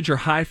sausage or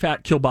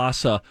high-fat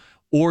kielbasa,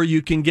 or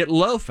you can get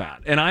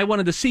low-fat. And I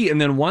wanted to see. And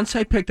then once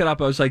I picked it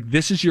up, I was like,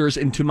 this is yours.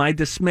 And to my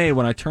dismay,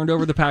 when I turned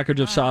over the package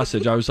of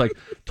sausage, I was like,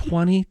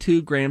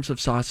 22 grams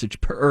of sausage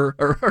or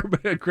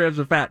grams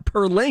of fat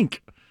per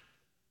link.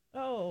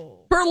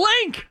 Oh. Per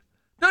link!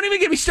 Don't even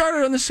get me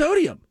started on the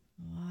sodium.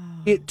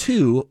 Wow. It,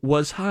 too,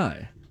 was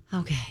high.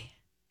 Okay.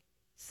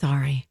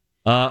 Sorry.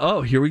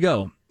 Here we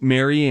go.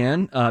 Mary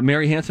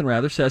Hansen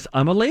rather says,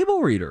 I'm a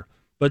label reader,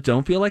 but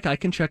don't feel like I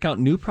can check out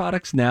new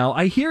products now.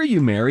 I hear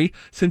you, Mary,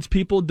 since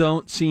people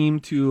don't seem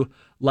to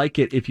like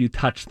it if you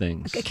touch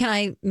things. Can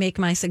I make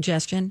my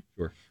suggestion?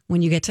 Sure.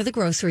 When you get to the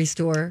grocery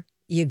store,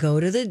 you go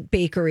to the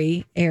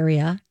bakery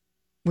area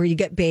where you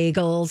get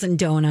bagels and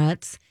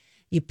donuts.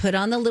 You put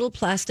on the little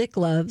plastic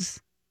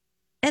gloves,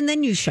 and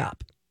then you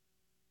shop.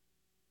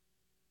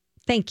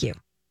 Thank you.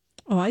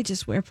 Oh, I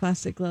just wear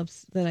plastic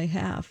gloves that I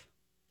have.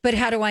 But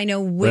how do I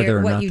know Whether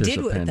or what not you there's did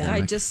a with them?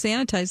 pandemic. I just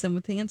sanitize them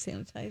with hand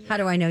sanitizer. How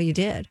do I know you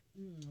did?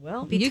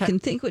 Well, you can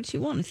think what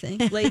you want to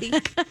think, lady.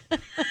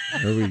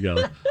 There we go.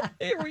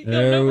 Here we go.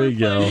 There we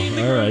go.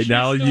 All right.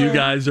 Now you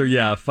guys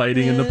are,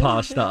 fighting in the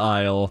pasta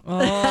aisle.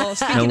 Oh,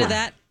 speaking of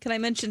that, can I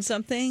mention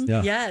something?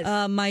 Yeah.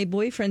 Yes. My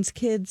boyfriend's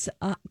kids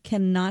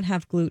cannot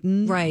have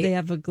gluten. Right. They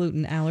have a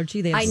gluten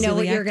allergy. They have I know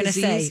what celiac you're going to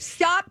say. disease.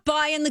 Stop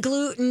buying the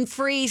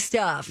gluten-free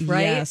stuff,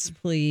 right? Yes,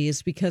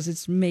 please, because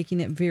it's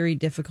making it very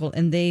difficult,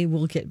 and they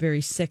will get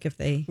very sick if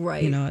they,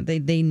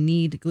 they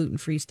need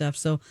gluten-free stuff.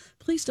 So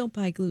please don't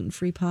buy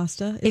gluten-free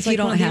pasta. It's If you like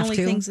don't one of the have only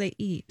to. things they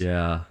eat.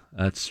 Yeah,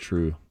 that's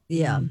true.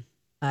 Yeah,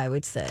 I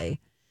would say.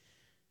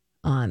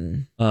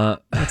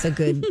 That's a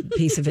good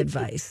piece of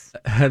advice.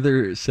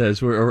 Heather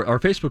says, our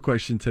Facebook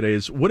question today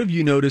is, what have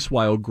you noticed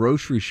while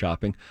grocery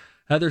shopping?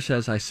 Heather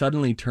says, I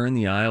suddenly turn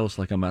the aisles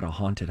like I'm at a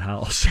haunted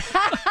house.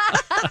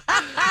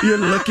 You're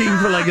looking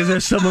for is there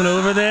someone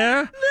over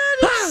there?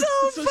 That is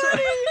so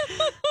funny.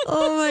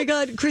 Oh my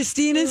God.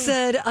 Christina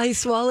said, I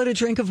swallowed a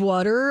drink of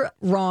water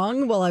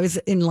wrong while I was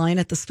in line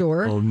at the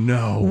store. Oh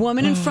no.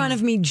 Woman in front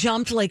of me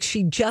jumped like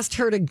she just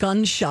heard a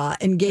gunshot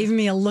and gave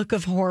me a look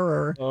of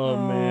horror. Oh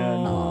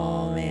man.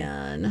 Oh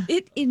man.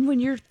 When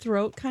your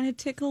throat kind of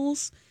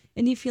tickles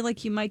and you feel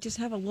like you might just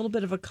have a little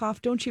bit of a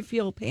cough, don't you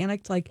feel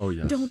panicked? Like, oh,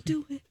 yes. Don't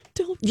do it.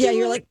 Don't do it. Yeah,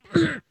 you're like...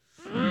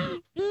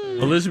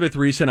 Elizabeth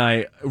Reese and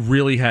I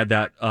really had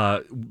that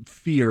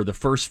fear the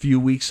first few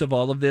weeks of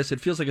all of this.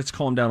 It feels like it's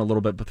calmed down a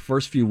little bit, but the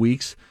first few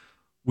weeks,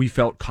 we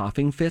felt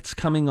coughing fits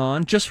coming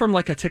on just from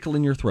a tickle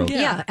in your throat.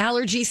 Yeah,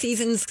 allergy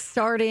season's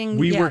starting.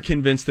 We were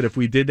convinced that if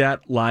we did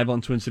that live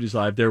on Twin Cities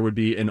Live, there would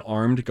be an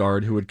armed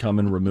guard who would come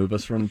and remove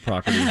us from the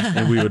property,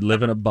 and we would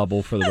live in a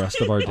bubble for the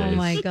rest of our days. Oh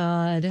my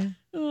God.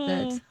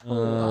 That's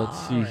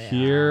let's see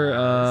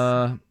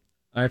here.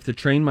 I have to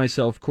train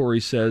myself, Corey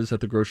says,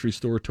 at the grocery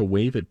store to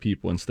wave at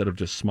people instead of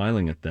just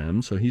smiling at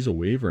them. So he's a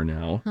waver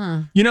now.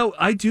 Huh.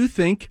 I do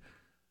think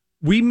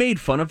we made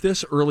fun of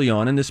this early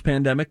on in this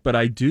pandemic, but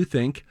I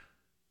think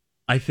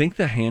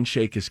the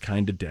handshake is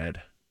kind of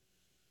dead.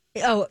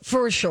 Oh,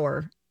 for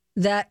sure.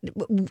 That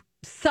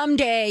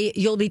someday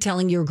you'll be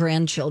telling your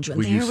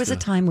grandchildren, there was a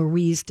time where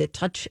we used to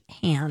touch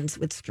hands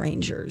with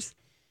strangers.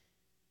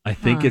 I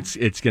think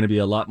it's going to be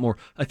a lot more.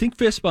 I think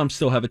fist bumps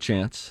still have a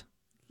chance.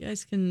 You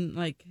guys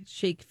can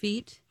shake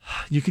feet.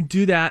 You can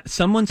do that.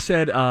 Someone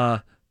said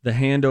the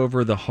hand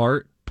over the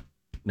heart.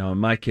 Now, in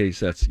my case,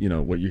 that's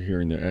what you're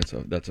hearing there.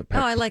 That's a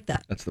pep. Oh, I like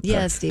that. That's the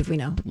yeah, Steve. We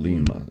know.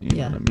 Lima. You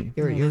know what I mean?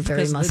 You're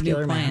very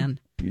muscular man.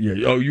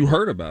 Yeah. Oh, you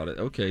heard about it.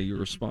 Okay, you're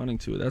responding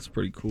to it. That's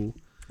pretty cool.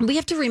 We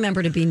have to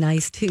remember to be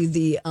nice to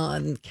the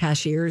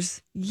cashiers,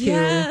 too,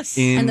 yes,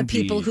 and the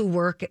people who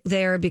work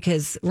there,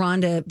 because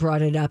Rhonda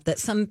brought it up that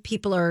some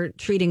people are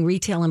treating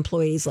retail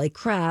employees like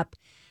crap.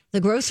 The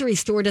grocery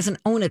store doesn't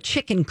own a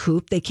chicken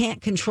coop. They can't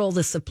control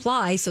the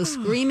supply, so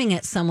screaming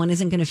at someone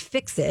isn't going to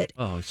fix it.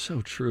 Oh, it's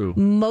so true.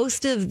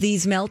 Most of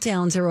these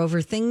meltdowns are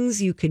over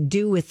things you could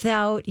do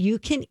without. You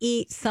can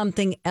eat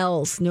something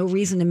else. No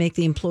reason to make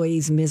the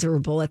employees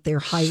miserable at their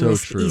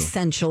high-risk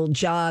essential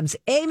jobs.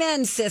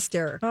 Amen,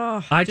 sister.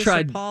 Oh, I just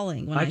tried.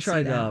 appalling when I see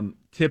tried that.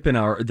 tip in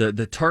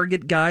the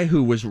Target guy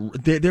who was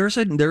there's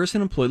an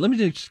employee. Let me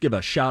just give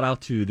a shout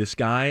out to this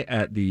guy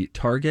at the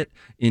Target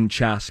in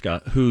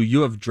Chaska who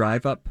you have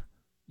drive up,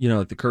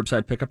 at the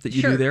curbside pickup that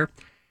you do there.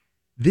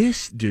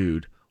 This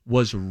dude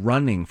was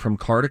running from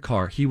car to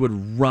car. He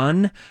would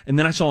run, and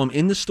then I saw him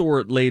in the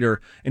store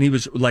later, and he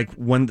was like,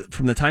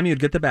 from the time he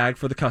would get the bag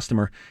for the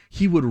customer,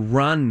 he would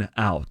run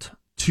out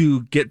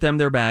to get them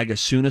their bag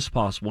as soon as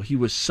possible. He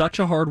was such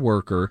a hard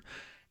worker,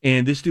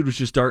 and this dude was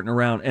just darting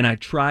around, and I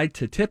tried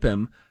to tip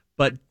him,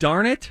 but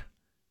darn it,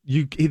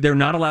 they're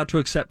not allowed to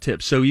accept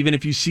tips. So even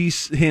if you see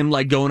him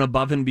like going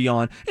above and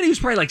beyond, and he was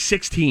probably like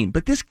 16,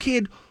 but this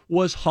kid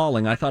was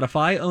hauling. I thought if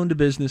I owned a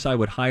business, I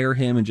would hire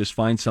him and just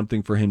find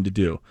something for him to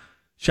do.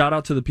 Shout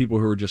out to the people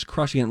who are just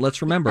crushing it. Let's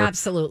remember,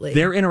 absolutely,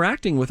 they're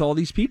interacting with all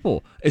these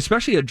people,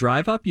 especially a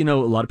drive up. A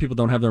lot of people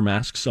don't have their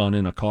masks on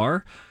in a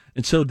car,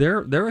 and so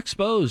they're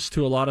exposed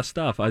to a lot of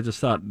stuff. I just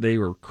thought they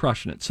were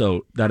crushing it.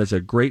 So that is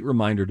a great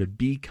reminder to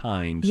be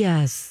kind.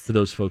 Yes, to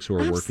those folks who are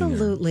working there.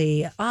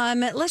 Absolutely.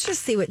 Let's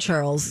just see what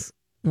Charles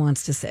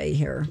wants to say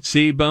here.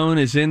 C-Bone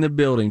is in the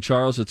building.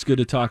 Charles, it's good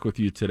to talk with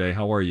you today.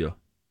 How are you?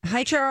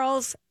 Hi,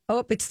 Charles.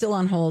 Oh, it's still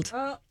on hold.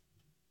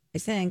 I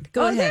think.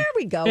 Go ahead. There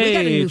we go. Hey, we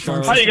got a new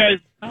phone. How you guys?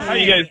 How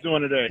you guys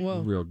doing today? Whoa.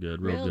 Real good.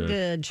 Real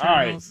good, All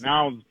right. Charles.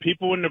 Now,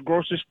 people in the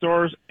grocery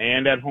stores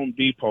and at Home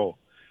Depot,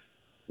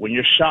 when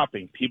you're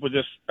shopping, people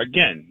just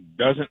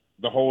the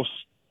whole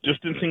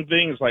distancing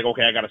thing is like,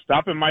 okay, I got to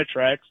stop in my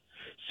tracks,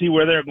 see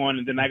where they're going,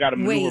 and then I got to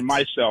maneuver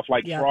myself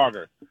like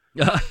Frogger.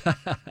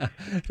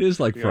 It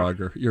is like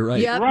Frogger. You're right.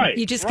 Yep. Right.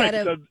 You just right.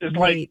 gotta it's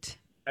wait.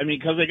 Like,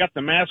 because they got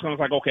the mask on, it's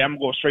like, okay, I'm gonna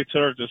go straight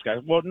to this guy.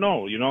 Well,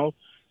 no,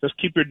 just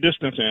keep your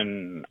distance,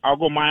 and I'll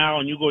go my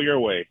aisle, and you go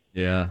your way.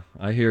 Yeah,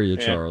 I hear you,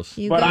 Charles.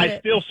 But I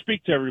still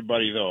speak to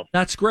everybody, though.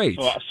 That's great.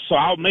 So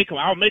I'll make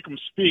them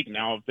speak.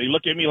 Now, if they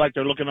look at me like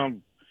they're looking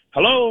on,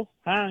 hello,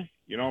 hi,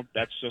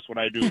 that's just what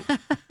I do.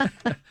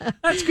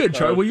 That's good,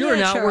 Charles. Well, you're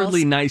an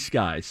outwardly Charles. nice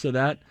guy, so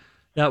that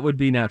would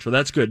be natural.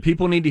 That's good.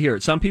 People need to hear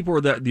it. Some people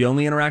are the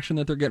only interaction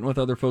that they're getting with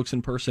other folks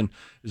in person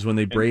is when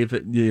they brave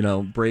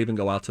and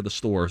go out to the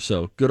store.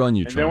 So good on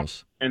you,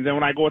 Charles. And then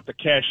when I go with the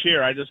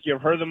cashier, I just give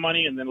her the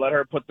money and then let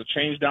her put the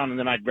change down, and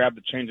then I grab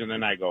the change and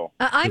then I go.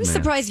 I'm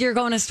surprised you're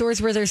going to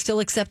stores where they're still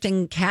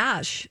accepting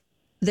cash.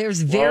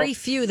 There's very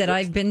few that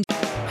I've been.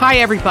 Hi,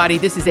 everybody.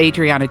 This is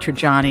Adriana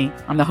Trajani.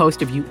 I'm the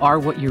host of You Are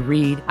What You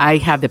Read. I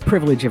have the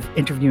privilege of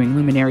interviewing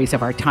luminaries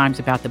of our times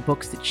about the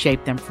books that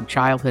shaped them from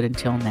childhood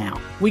until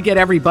now. We get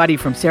everybody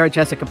from Sarah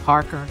Jessica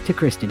Parker to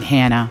Kristen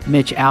Hanna,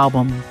 Mitch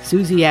Albom,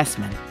 Susie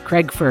Essman,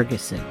 Craig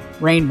Ferguson,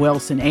 Rainn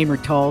Wilson, Amor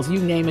Tolls, you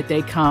name it,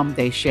 they come,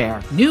 they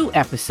share. New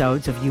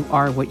episodes of You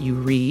Are What You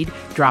Read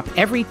drop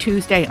every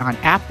Tuesday on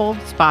Apple,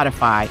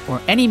 Spotify, or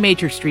any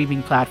major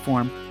streaming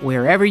platform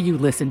wherever you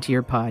listen to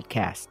your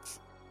podcasts.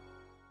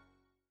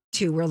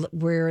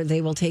 Where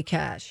they will take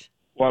cash.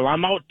 Well,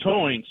 I'm out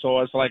towing,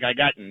 so it's like I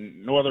got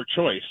no other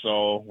choice.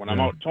 So when I'm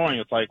out towing,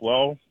 it's like,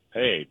 well,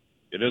 hey,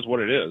 it is what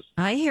it is.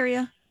 I hear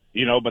you.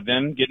 But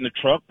then get in the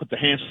truck, put the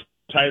hand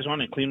sanitizer on,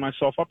 and clean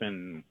myself up,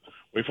 and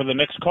wait for the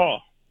next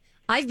call.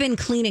 I've been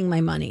cleaning my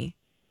money.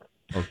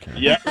 Okay.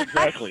 Yeah,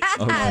 exactly.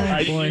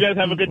 You guys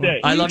have a good day.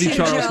 I love you,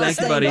 Charles.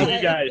 Thank you, buddy. Love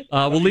you guys.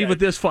 We'll leave with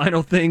this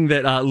final thing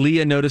that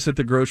Leah noticed at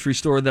the grocery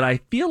store that I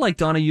feel like,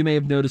 Donna, you may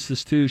have noticed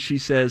this too. She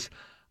says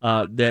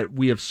that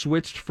we have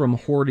switched from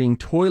hoarding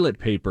toilet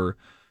paper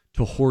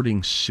to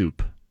hoarding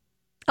soup.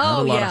 Not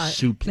a lot of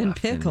soup and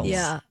left pickles.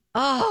 Yeah.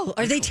 Oh,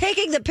 are they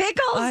taking the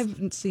pickles? I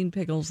haven't seen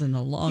pickles in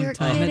a long You're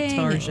time kidding. at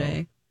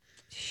Target.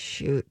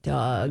 Shoot,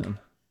 dog. I'm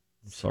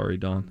sorry,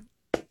 Dawn.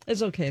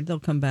 It's okay.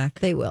 They'll come back.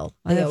 They will.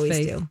 I They have always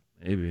faith. do.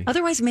 Maybe.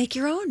 Otherwise, make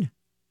your own.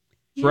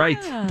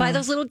 Right. Buy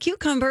those little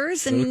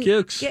cucumbers and Little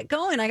cukes. get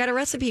going. I got a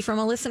recipe from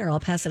a listener. I'll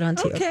pass it on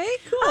to you. Okay,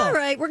 cool. All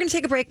right, we're going to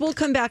take a break. We'll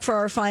come back for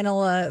our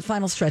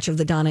final stretch of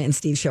the Donna and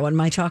Steve show on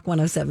My Talk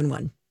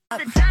 107.1.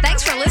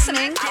 Thanks for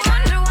listening.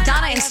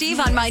 Donna and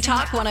Steve on My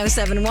Talk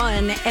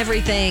 107.1.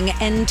 Everything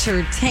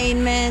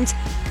entertainment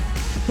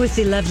with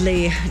the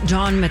lovely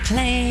Dawn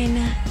McLean.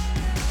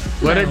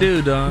 What'd I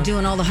do, Dawn?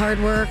 Doing all the hard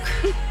work.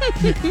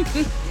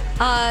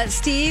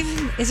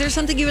 Steve, is there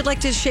something you would like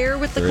to share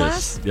with the There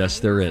class? is. Yes,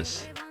 there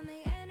is.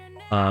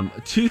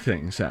 Two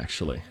things,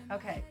 actually.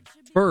 Okay.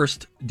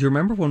 First, do you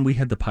remember when we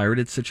had the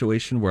pirated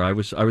situation where I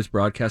was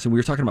broadcasting? We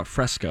were talking about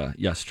Fresca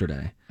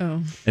yesterday.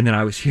 Oh. And then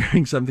I was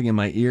hearing something in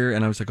my ear,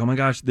 and I was like, oh my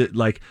gosh, there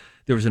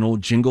was an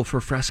old jingle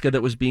for Fresca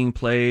that was being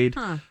played.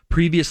 Huh.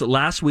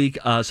 Last week,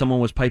 someone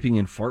was piping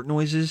in fart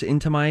noises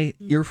into my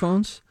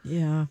earphones.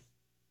 Yeah.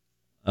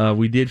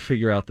 We did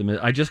figure out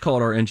I just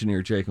called our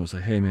engineer, Jake, and was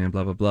like, hey man,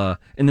 blah, blah, blah.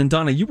 And then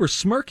Donna, you were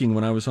smirking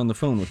when I was on the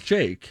phone with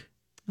Jake.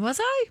 Was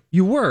I?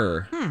 You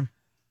were.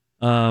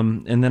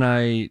 And then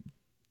I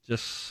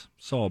just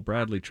saw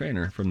Bradley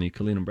Trainer from the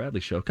Colleen and Bradley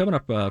show coming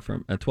up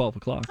at 12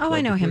 o'clock. Oh,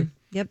 I know him.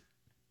 Yep.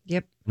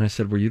 And I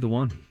said, were you the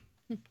one?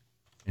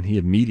 And he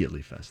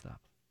immediately fessed up.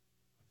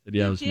 I said,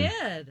 yeah, it was me.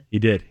 Did. He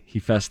did. He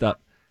fessed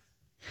up.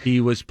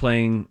 He was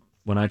playing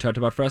When I talked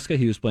about Fresca,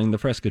 he was playing the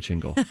Fresca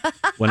jingle.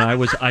 When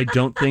I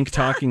don't think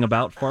talking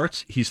about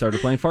farts, he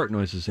started playing fart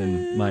noises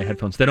in my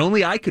headphones that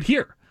only I could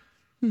hear.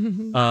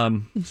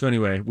 So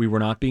anyway, we were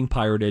not being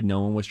pirated.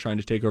 No one was trying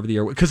to take over the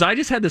air. Because I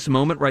just had this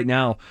moment right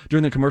now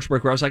during the commercial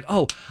break where I was like,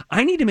 oh,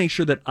 I need to make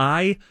sure that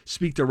I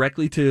speak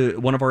directly to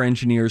one of our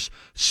engineers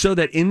so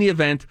that in the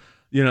event,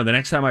 the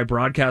next time I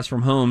broadcast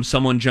from home,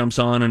 someone jumps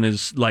on and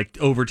is like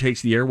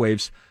overtakes the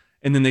airwaves.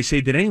 And then they say,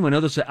 did anyone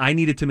know this? I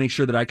needed to make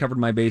sure that I covered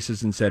my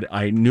bases and said,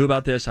 I knew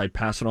about this. I'd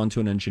pass it on to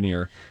an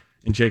engineer.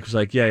 And Jake was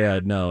like, yeah,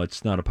 no,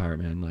 it's not a pirate,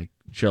 man. Like,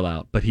 chill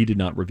out. But he did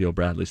not reveal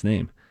Bradley's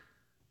name.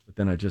 But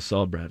then I just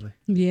saw Bradley.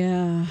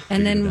 Yeah.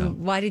 And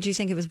then why did you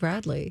think it was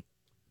Bradley?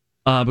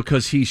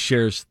 Because he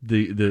shares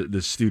the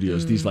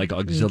studios, these like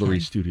auxiliary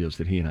studios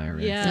that he and I are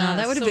in. Yeah, No,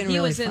 that would have been he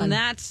really was fun. in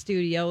that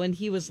studio and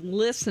he was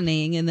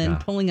listening and then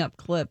pulling up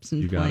clips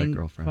and You got it, playing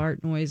girlfriend.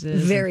 fart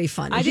noises. Very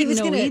fun. I He didn't was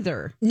know gonna-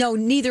 either. No,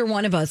 neither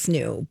one of us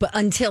knew. But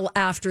until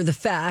after the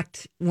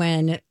fact,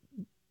 when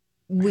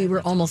we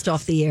were almost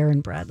off the air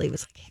and Bradley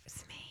was like, hey, it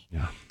was me.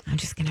 Yeah. I'm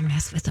just going to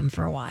mess with him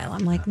for a while.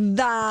 I'm like,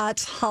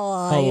 that's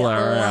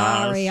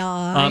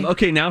hilarious.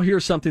 Okay, now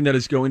here's something that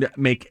is going to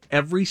make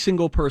every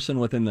single person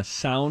within the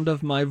sound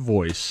of my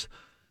voice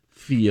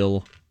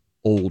feel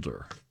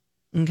older.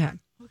 Okay.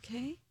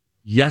 Okay.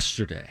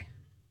 Yesterday,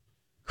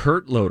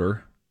 Kurt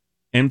Loder,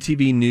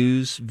 MTV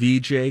News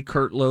VJ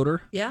Kurt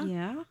Loder, Yeah.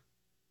 Yeah.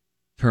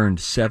 turned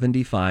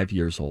 75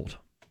 years old.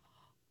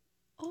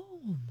 Oh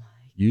my.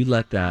 You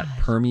let that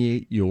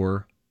permeate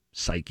your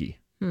psyche.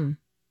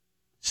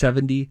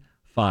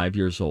 75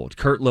 years old.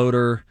 Kurt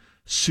Loder,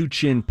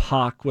 Suchin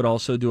Pak would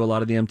also do a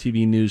lot of the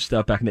MTV News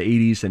stuff back in the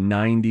 80s and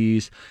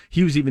 90s.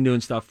 He was even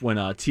doing stuff when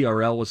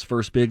TRL was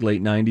first big,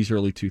 late 90s,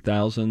 early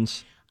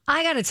 2000s.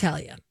 I got to tell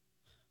you,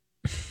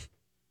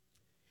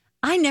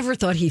 I never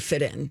thought he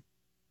fit in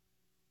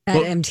at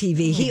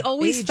MTV. He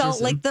always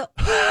felt ageism. like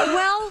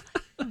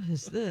What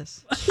is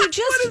this? he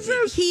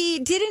just, he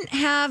didn't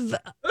have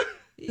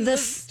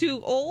this.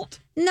 Too old?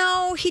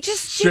 No, he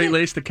just didn't.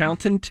 Straight-laced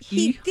accountant.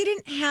 He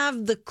didn't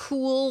have the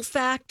cool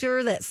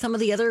factor that some of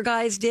the other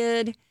guys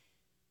did.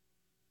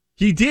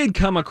 He did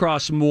come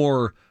across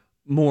more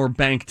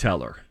bank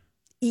teller.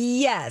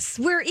 Yes,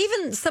 where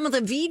even some of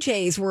the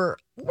VJs were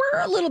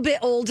a little bit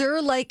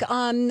older. Like,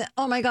 oh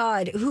my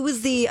God, who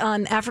was the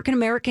African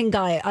American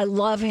guy? I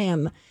love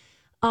him.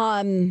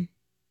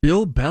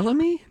 Bill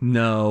Bellamy?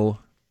 No.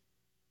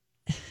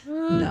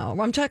 No,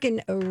 I'm talking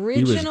He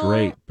original. was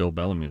great. Bill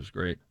Bellamy was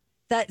great.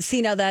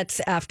 Now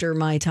that's after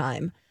my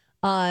time.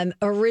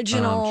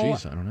 Original.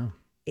 Jeez, I don't know.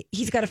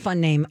 He's got a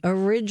fun name.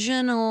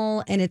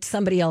 Original, and it's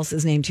somebody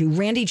else's name too.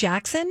 Randy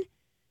Jackson.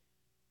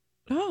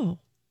 Oh.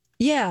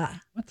 Yeah.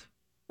 What?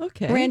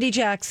 Okay. Randy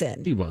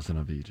Jackson. He wasn't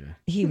a VJ.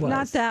 He was.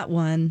 Not that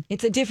one.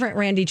 It's a different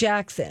Randy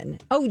Jackson.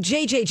 Oh,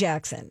 JJ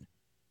Jackson.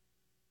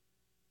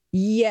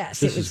 Yes.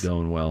 This is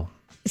going well.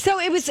 So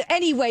it was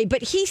anyway,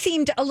 but he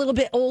seemed a little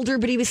bit older,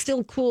 but he was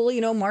still cool.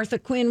 You know, Martha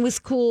Quinn was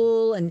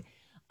cool. And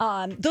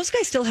those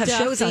guys still have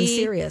shows on Duffy.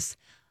 Sirius.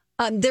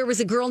 There was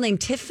a girl named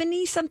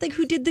Tiffany something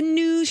who did the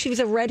news. She was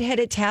a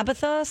redheaded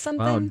Tabitha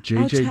something. Wow,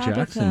 JJ Tabitha.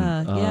 Jackson.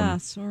 Yeah,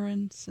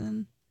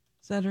 Sorensen.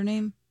 Is that her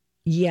name?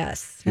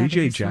 Yes. JJ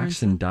Tabitha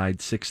Jackson Sorensen.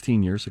 died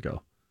 16 years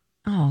ago.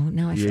 Oh,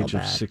 now I The feel age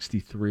bad. of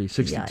 63,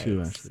 62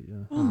 Yikes. actually. Yeah.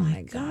 Oh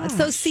my God.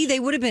 So see, they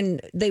would have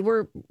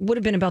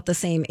been about the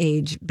same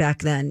age back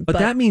then. But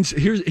that means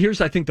here's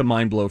I think the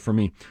mind blow for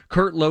me.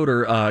 Kurt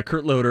Loder,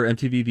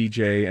 MTV VJ,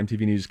 MTV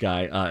News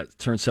guy,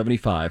 turned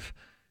 75.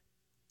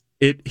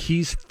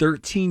 He's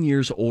 13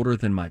 years older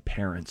than my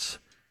parents.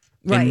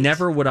 Right. And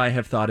never would I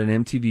have thought an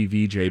MTV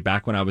VJ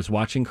back when I was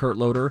watching Kurt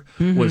Loder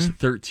was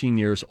 13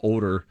 years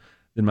older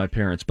than my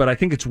parents. But I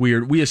think it's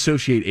weird. We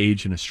associate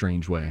age in a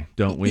strange way,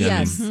 don't we?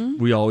 Yes. I mean,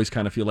 we always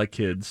kind of feel like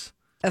kids.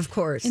 Of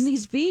course. And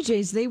these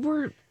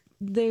VJs,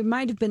 they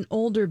might have been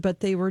older,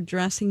 but they were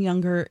dressing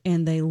younger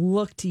and they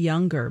looked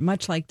younger,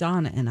 much like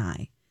Donna and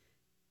I.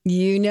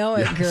 You know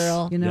it, Yes.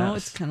 girl. You know,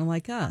 Yes. it's kind of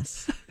like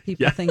us.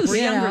 People Yes. think we're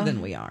You younger know.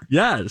 than we are.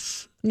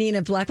 Yes.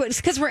 Nina Blackwood. It's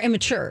because we're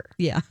immature.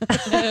 Yeah.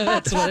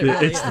 That's what it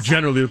really It's is.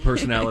 generally the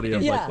personality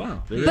of Yeah. like,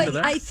 wow, they're into But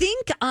that. I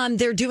think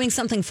they're doing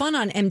something fun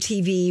on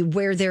MTV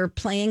where they're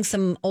playing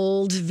some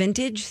old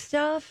vintage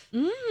stuff.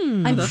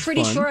 I'm That's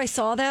pretty fun. sure I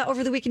saw that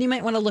over the weekend. You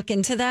might want to look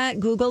into that,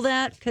 Google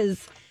that,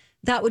 because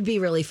that would be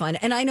really fun.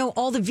 And I know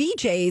all the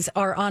VJs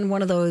are on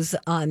one of those,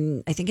 I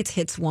think it's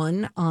Hits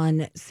One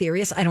on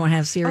Sirius. I don't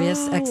have Sirius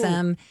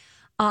XM.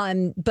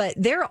 But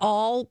they're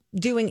all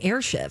doing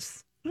air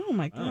shifts. Oh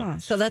my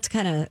gosh. So that's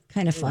kind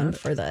of fun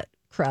for that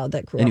crowd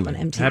that grew Anyway, up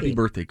on MTV. happy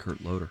birthday,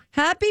 Kurt Loder.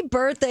 Happy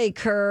birthday,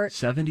 Kurt.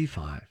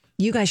 75.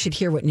 You guys should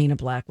hear what Nina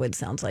Blackwood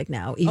sounds like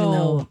now, even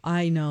though,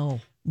 I know.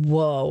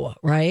 whoa,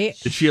 right?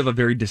 Did she have a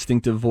very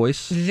distinctive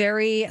voice?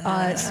 Very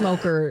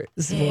smoker's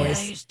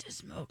voice. I used to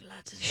smoke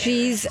lots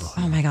of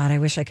Oh my God, I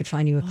wish I could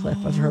find you a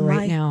clip of her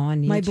right now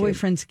on YouTube. My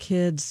boyfriend's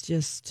kids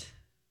just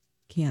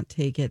can't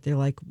take it. They're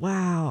like,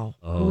 wow,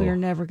 we're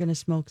never going to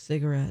smoke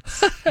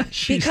cigarettes.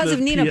 Because of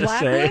Nina PSA.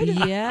 Blackwood?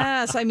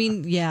 Yes. I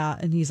mean, yeah.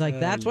 And he's like,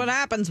 that's what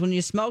happens when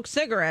you smoke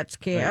cigarettes,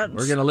 kids.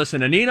 We're going to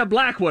listen to Nina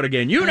Blackwood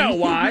again. You know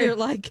why.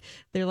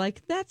 They're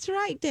like, that's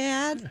right,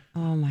 Dad.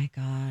 Oh, my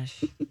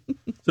gosh.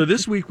 So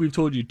this week we've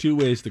told you 2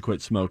 ways to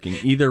quit smoking.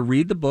 Either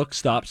read the book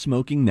Stop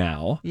Smoking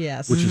Now,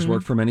 Yes. which has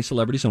worked for many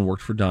celebrities and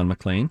worked for Don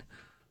McLean,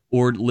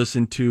 or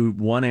listen to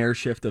one air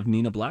shift of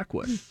Nina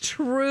Blackwood.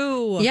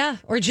 True. Yeah,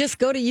 or just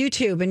go to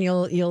YouTube and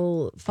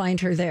you'll find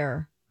her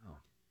there.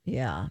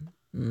 Yeah.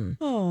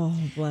 Oh,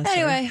 bless her.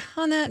 Anyway,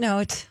 on that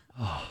note,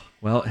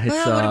 Well, it's,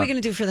 what are we going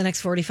to do for the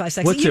next 45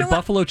 seconds? What's it?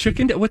 Buffalo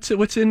chicken?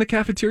 What's in the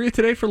cafeteria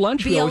today for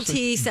lunch?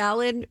 BLT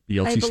salad. I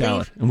BLT believe.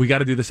 salad, and we got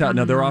to do the salad.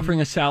 Now they're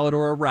offering a salad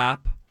or a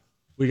wrap.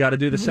 We got to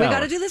do the salad. We got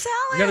to do the salad.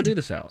 We got to do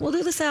the salad. We'll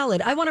do the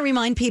salad. I want to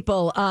remind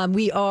people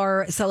we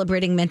are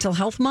celebrating Mental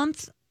Health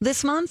Month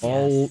this month.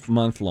 All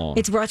month long.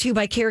 It's brought to you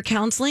by Care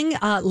Counseling.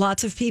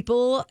 Lots of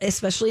people,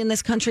 especially in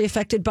this country,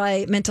 affected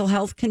by mental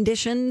health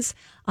conditions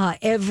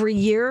every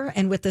year.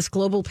 And with this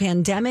global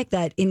pandemic,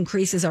 that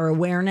increases our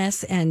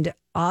awareness and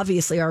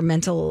obviously our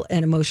mental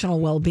and emotional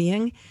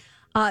well-being.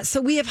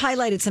 So we have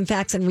highlighted some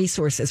facts and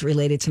resources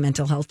related to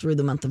mental health through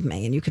the month of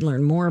May. And you can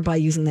learn more by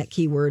using that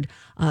keyword.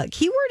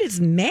 Keyword is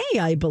May,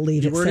 I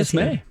believe. Keyword it says is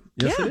May. Here.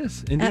 Yes, it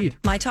is. Indeed.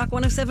 At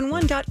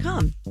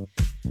mytalk1071.com. You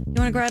want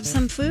to grab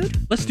some food?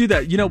 Let's do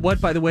that. You know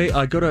what, by the way,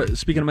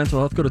 speaking of mental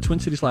health, go to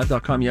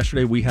TwinCitiesLive.com.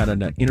 Yesterday we had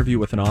an interview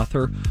with an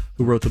author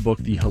who wrote the book,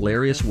 The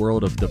Hilarious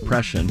World of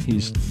Depression.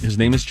 His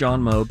name is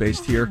John Moe,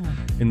 based here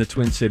in the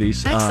Twin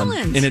Cities.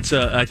 Excellent. And it's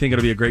I think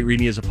it'll be a great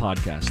reading as a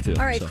podcast, too.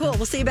 All right, cool.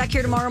 We'll see you back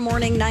here tomorrow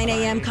morning, 9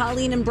 a.m.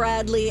 Colleen and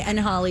Bradley and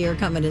Holly are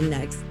coming in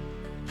next.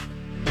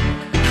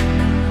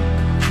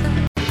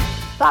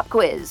 Pop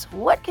quiz.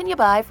 What can you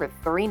buy for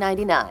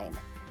 $3.99?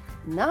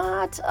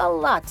 Not a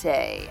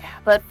latte,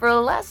 but for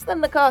less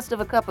than the cost of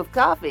a cup of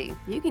coffee,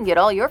 you can get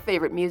all your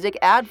favorite music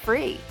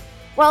ad-free.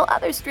 While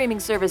other streaming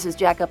services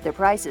jack up their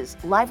prices,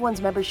 Live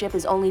One's membership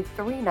is only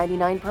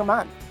 $3.99 per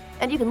month,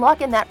 and you can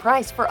lock in that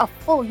price for a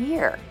full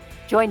year.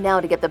 Join now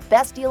to get the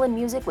best deal in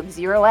music with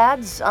 0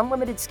 ads,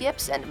 unlimited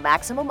skips, and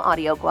maximum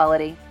audio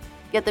quality.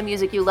 Get the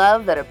music you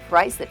love at a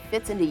price that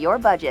fits into your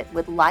budget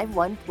with Live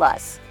One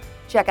Plus.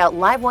 Check out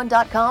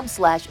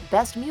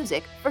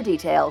liveone.com/bestmusic for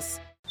details.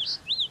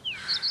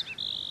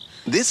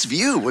 This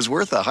view was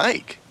worth a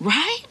hike.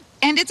 Right?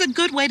 And it's a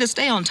good way to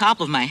stay on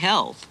top of my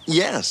health.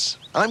 Yes,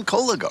 I'm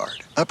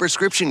Cologuard, a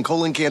prescription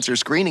colon cancer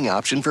screening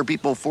option for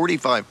people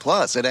 45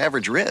 plus at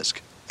average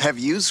risk. Have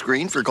you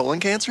screened for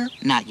colon cancer?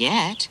 Not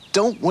yet.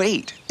 Don't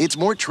wait. It's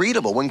more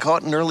treatable when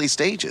caught in early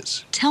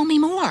stages. Tell me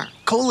more.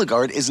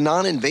 Cologuard is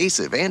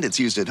non-invasive and it's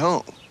used at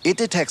home. It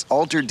detects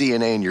altered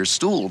DNA in your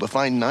stool to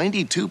find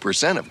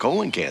 92% of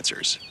colon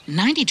cancers.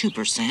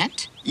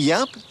 92%?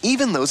 Yep,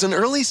 even those in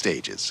early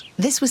stages.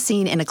 This was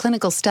seen in a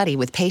clinical study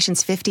with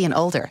patients 50 and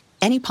older.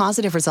 Any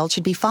positive result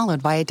should be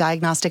followed by a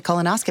diagnostic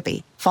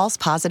colonoscopy. False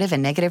positive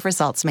and negative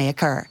results may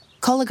occur.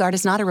 Cologuard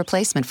is not a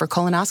replacement for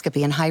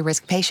colonoscopy in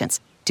high-risk patients.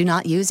 Do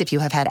not use if you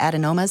have had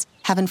adenomas,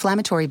 have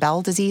inflammatory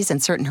bowel disease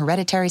and certain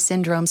hereditary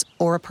syndromes,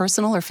 or a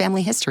personal or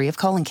family history of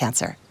colon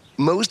cancer.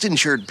 Most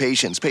insured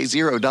patients pay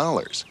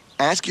 $0.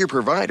 Ask your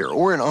provider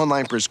or an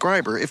online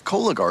prescriber if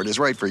Cologuard is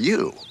right for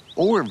you,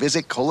 or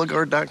visit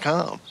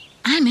Cologuard.com.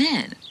 I'm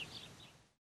in.